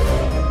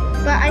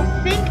 But I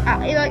think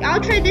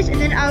I'll try this, and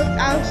then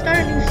I'll start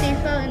a new save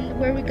file and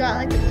where we got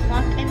like the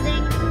clock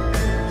ending.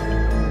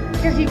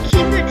 Because you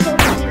keep your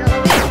trophies,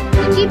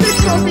 you keep your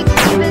trophies,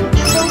 even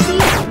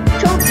trophies,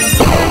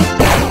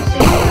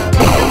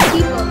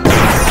 keep them.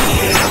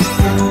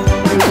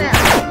 Like that.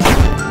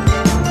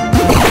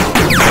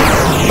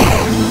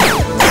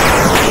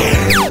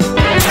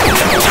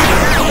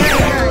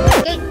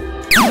 Okay.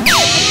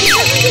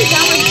 It's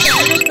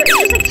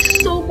like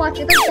so much.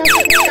 It's like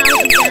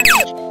 1,000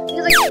 damage.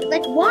 Because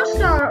like 1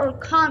 star or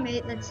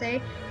comet, let's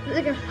say, it's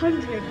like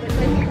 100. But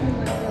like, oh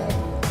my god.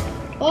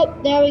 Oh,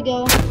 there we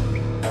go.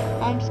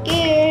 I'm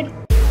scared.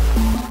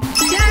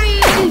 There he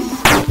is!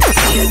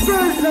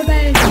 Chipper's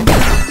Revenge!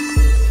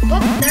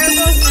 Oh, there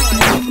goes my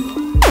life.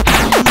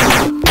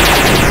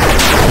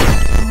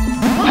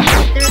 Oh,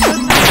 there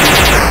goes my life.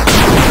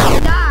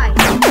 Die!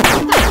 I'm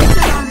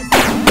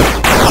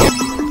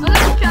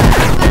gonna try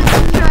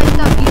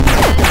stop using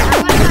this. I'm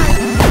gonna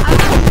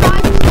try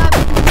to stop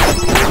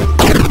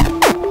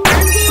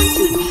using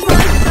this.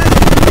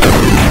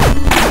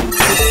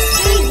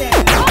 Stay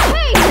there. Oh,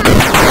 hey!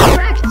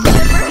 Correct,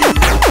 Chipper.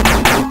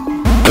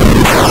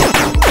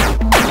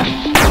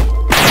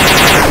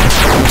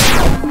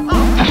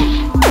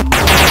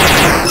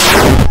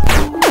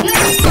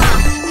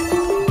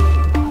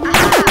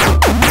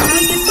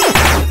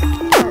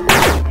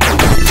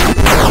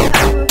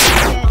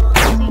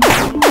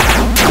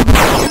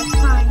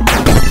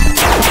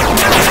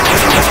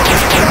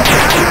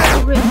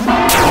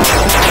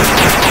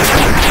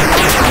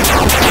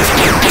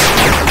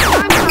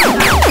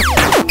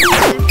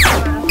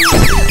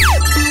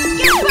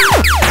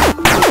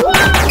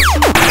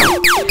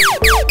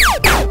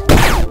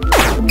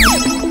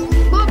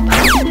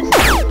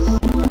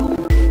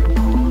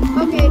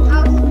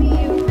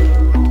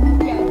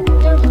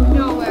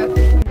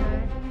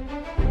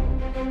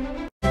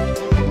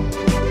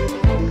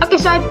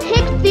 So I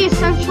picked the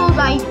essentials.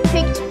 I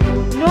picked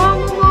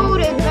normal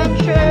mode,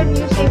 adventure,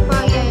 new save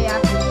file, yeah.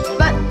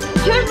 But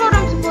here's what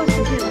I'm supposed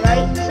to do,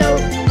 right? So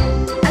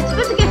I'm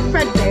supposed to get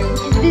Fredbear,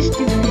 which is this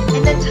dude,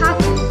 and then talk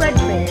to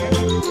Fredbear.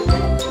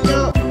 So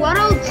what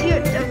I'll do,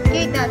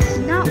 okay, that's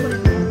not what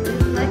I'm gonna do.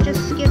 Let's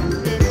just skip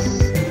this.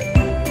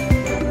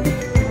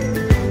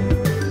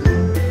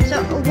 So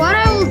what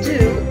I will do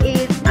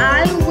is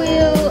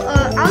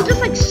I'll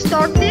just like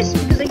start this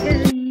because like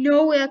there's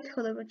no way I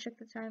could have check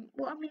the time.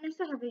 Well, I mean, I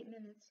still have 8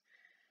 minutes.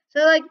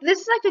 So, like, this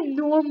is like a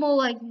normal,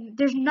 like,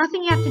 there's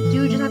nothing you have to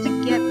do, just have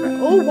to get.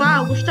 Oh,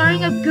 wow, we're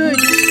starting up good.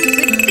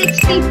 With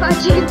 60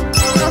 budget.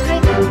 Okay.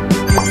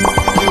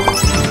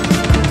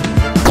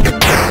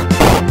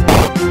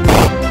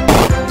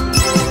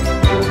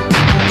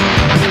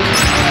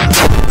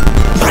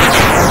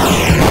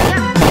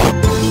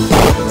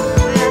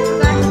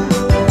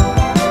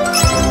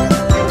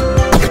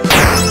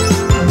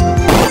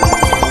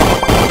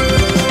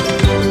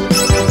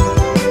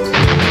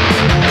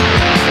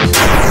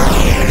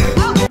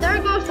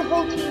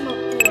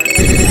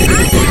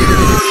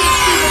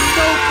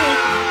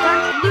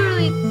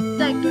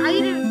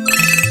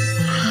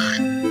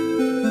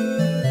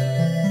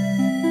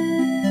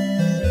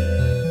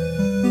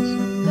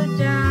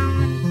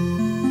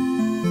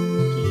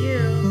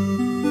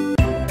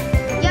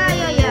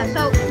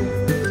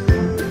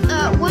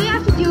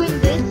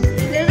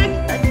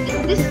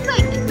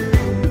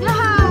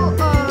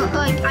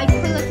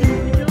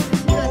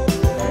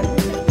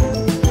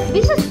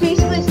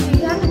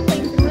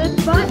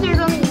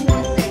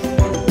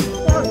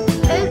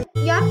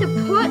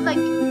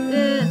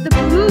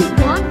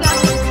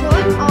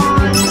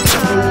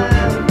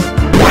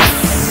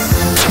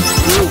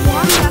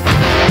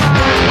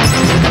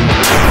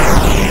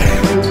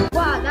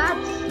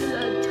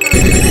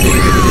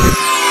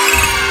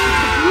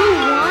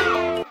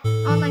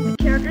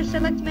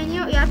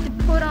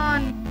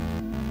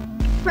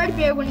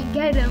 Fredbear when you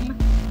get him,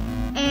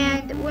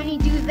 and when you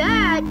do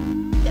that,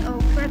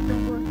 Fred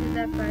don't go through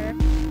that fire.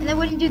 And then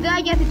when you do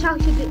that, you have to talk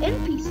to the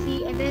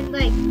NPC, and then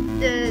like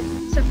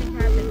something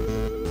happens.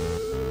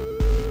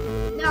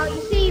 Now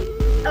you see,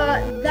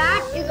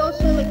 that is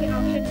also like an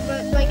option,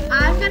 but like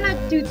I'm gonna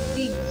do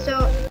these.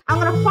 So I'm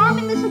gonna farm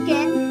in this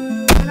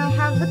again when I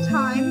have the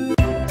time.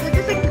 So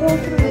just like go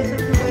through this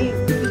like the way you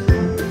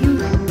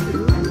used to.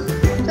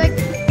 So like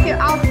here,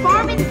 I'll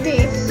farm in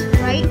this,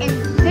 right,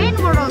 and then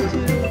what I'll do.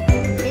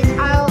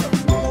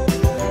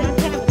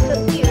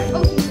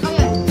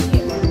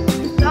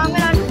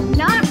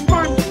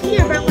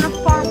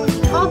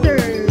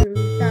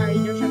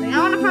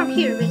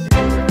 Here, basically. I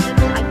don't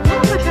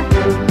know what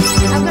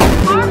I'm gonna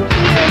farm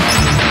here.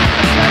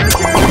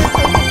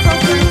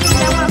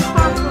 I'm gonna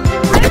farm from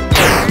right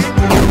there.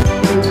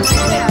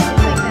 Yeah,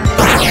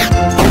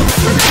 just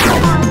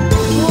like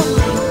that.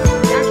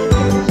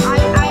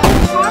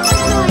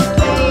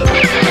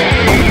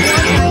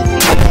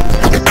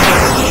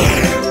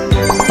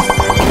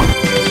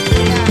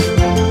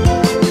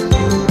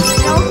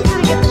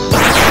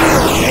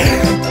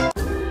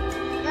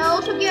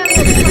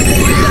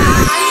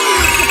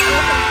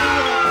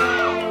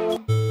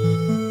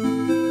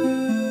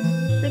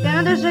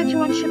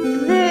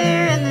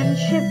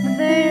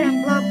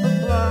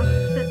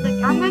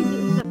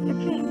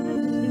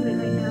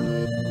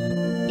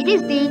 it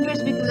is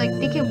dangerous because like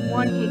they can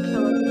one hit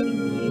kill us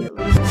immediately.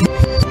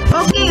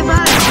 Okay,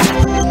 right.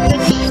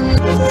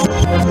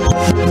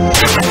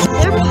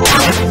 They're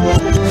hard.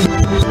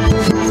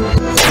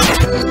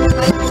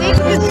 I think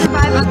we can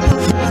survive until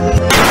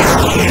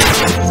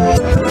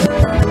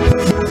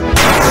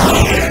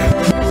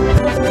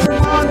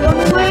come on, run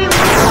away,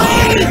 run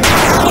away!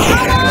 Come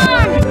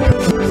on!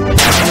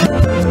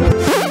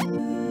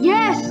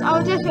 Yes! I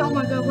was just oh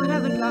my god, what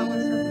have I got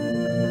myself?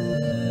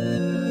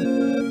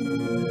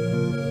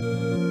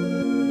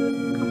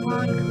 Come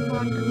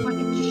on,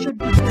 it just should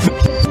be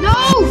no!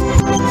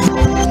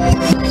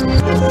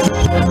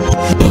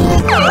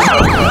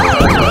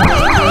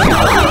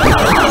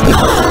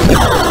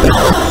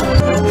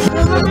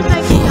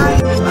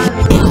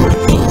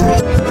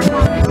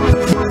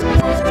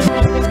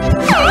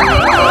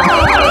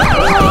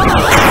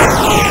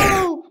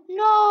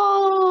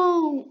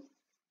 No!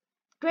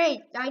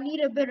 Great, I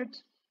need a better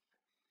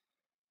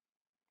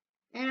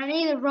and I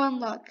need a run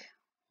luck.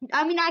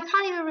 I mean, I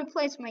can't even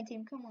replace my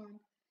team, come on.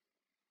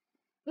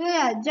 But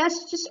yeah,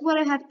 that's just what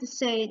I have to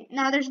say.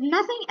 Now, there's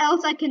nothing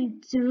else I can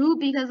do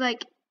because,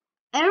 like,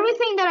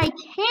 everything that I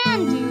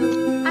can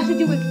do has to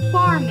do with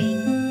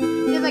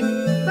farming. Because, like,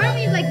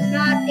 farming is, like,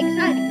 not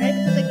exciting, right?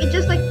 Because, like, it's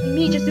just, like,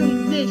 me just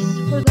doing this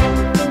for the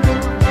whole time.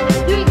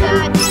 Like, doing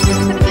that, it's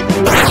gonna get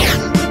the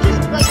it's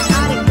just, like,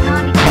 not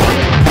exciting.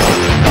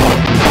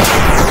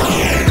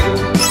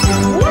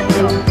 What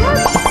the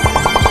fuck?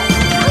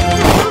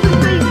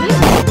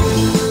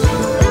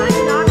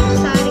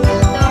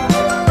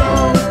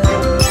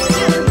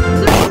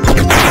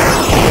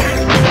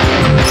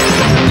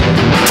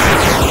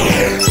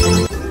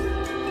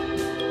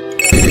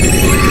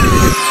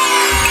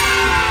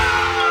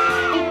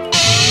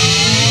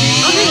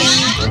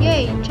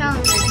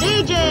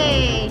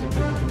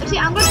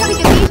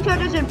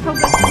 And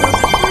progress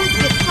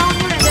get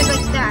stronger and then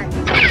like that.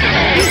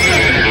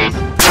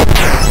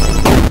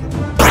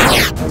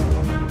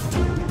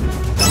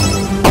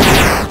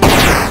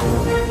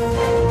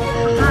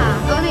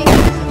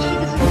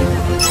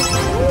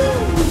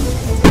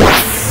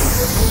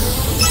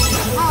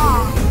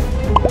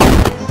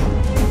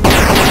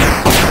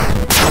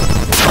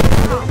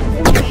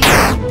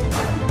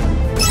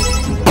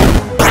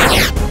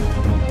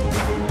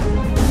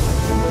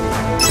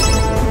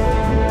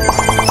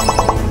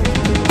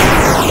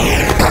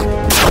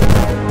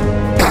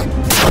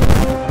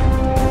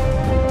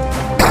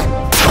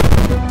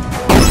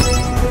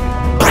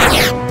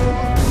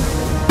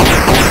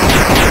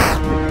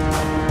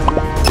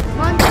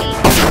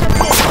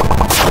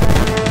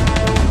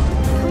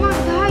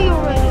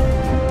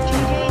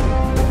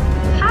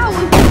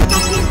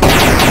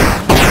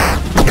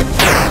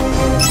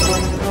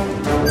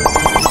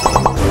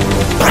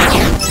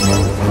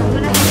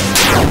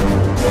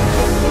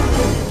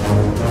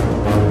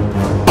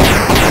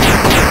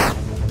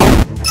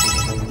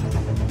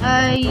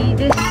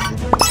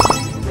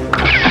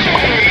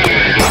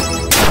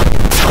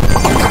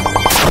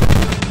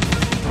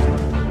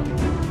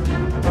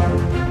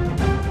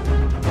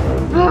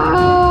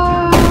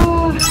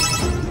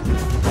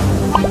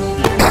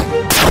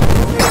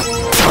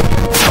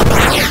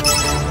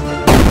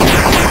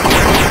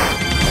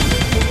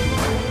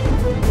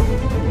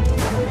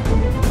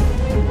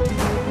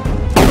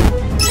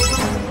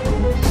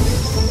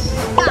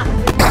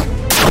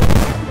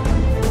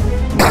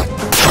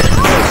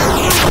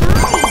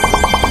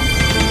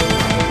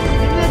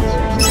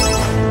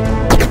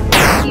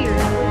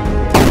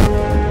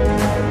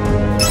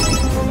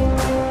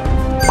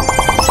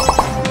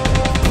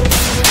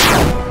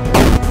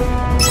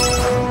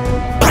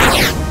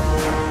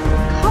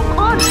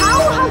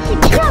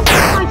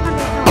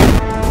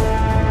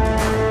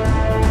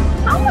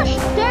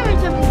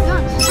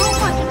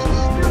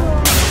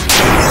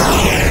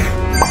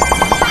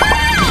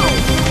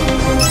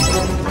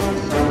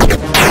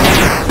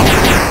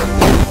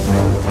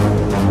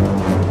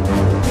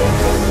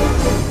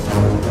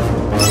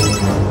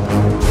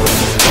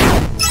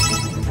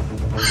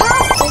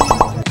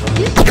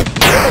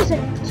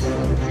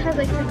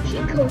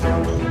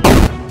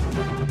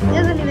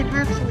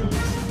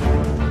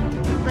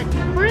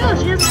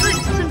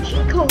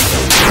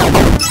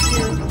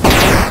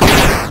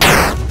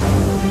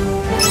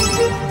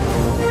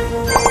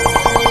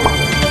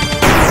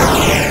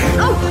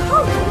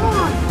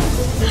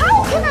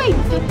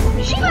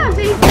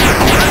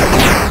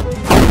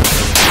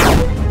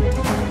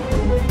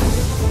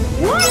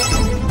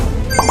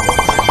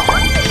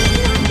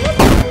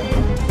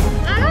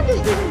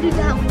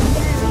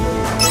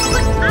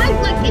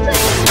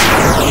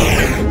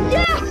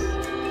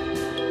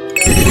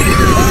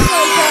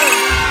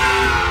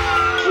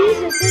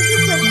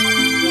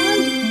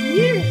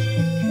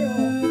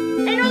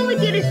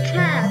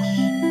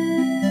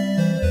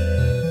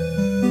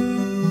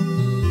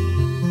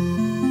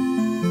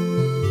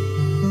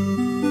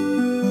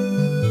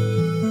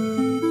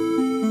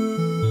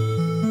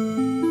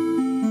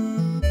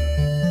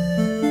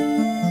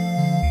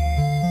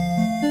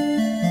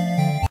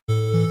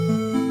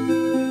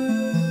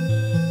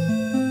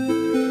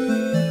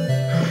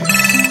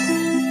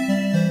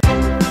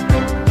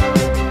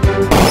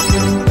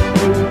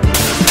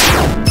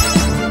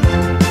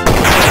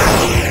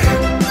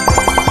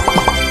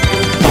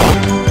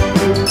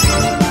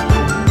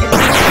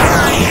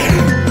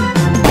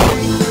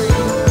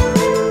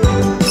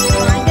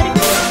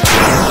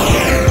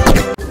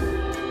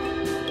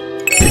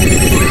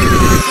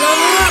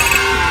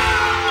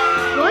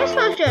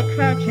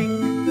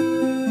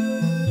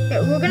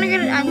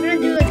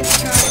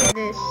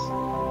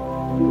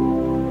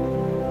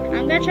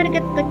 I'm gonna try to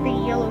get like the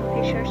yellow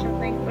fish or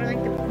something, or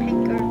like the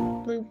pink or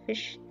blue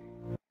fish.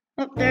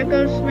 Oh, there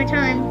goes my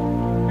time.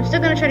 I'm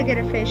still gonna try to get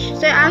a fish.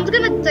 So I'm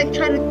gonna like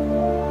try to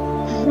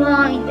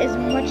grind as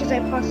much as I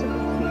possibly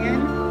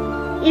can,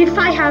 if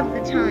I have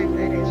the time.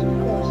 That is, of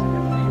course. If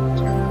I have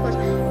the time, of course.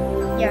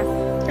 Yeah.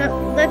 So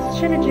let's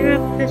try to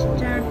drop this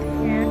down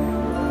here.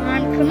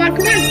 Come on,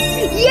 come on!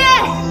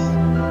 Yes!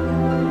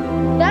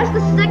 That's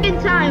the second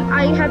time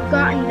I have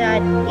gotten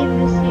that in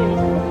this series.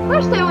 The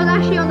first time was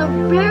actually on the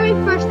very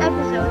first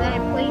episode that I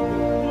played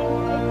this.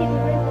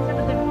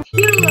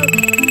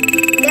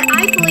 That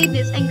I played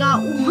this and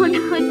got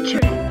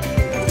 100.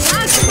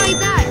 That's my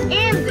that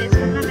and this,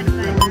 but I'm not gonna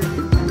buy that.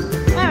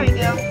 There we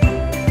go.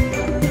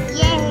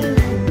 Yay!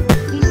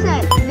 You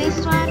said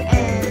this one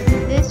and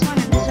this one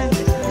and this one and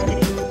this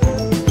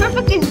one.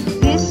 Perfect is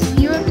this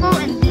UFO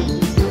and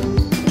these.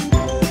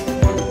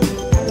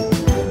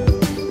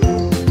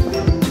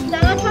 So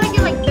I'm trying to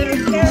get like better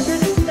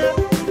characters and stuff.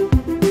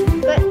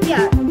 But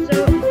yeah, so.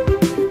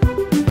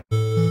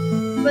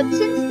 But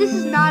since this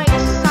is not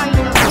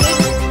exciting, okay?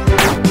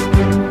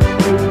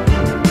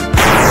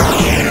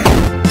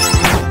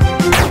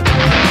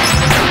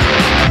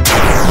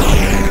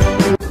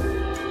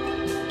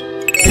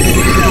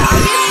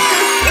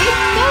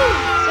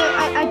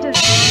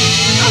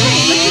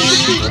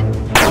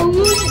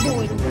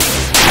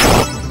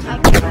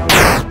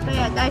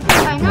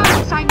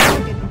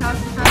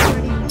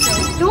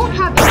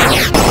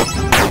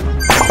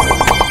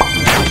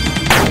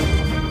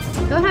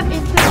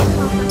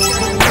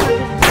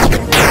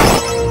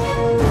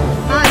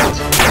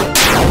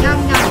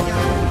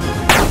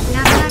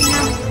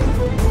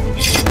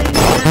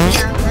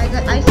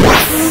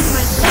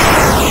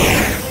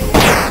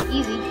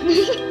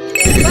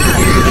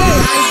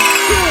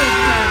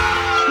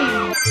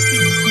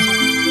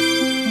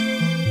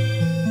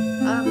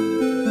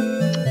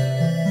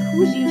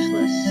 Who's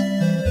useless?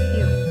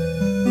 You.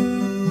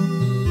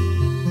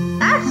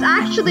 That's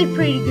actually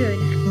pretty good.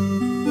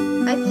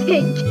 I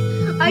think.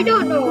 I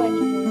don't know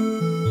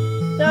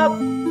anymore. So,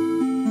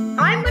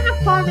 I'm gonna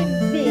farm in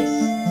this.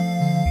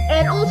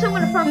 And also I'm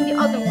gonna farm in the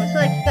other one. So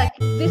like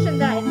this and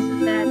that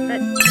and this and that.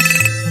 But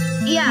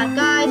yeah,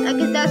 guys, I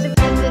guess that's it.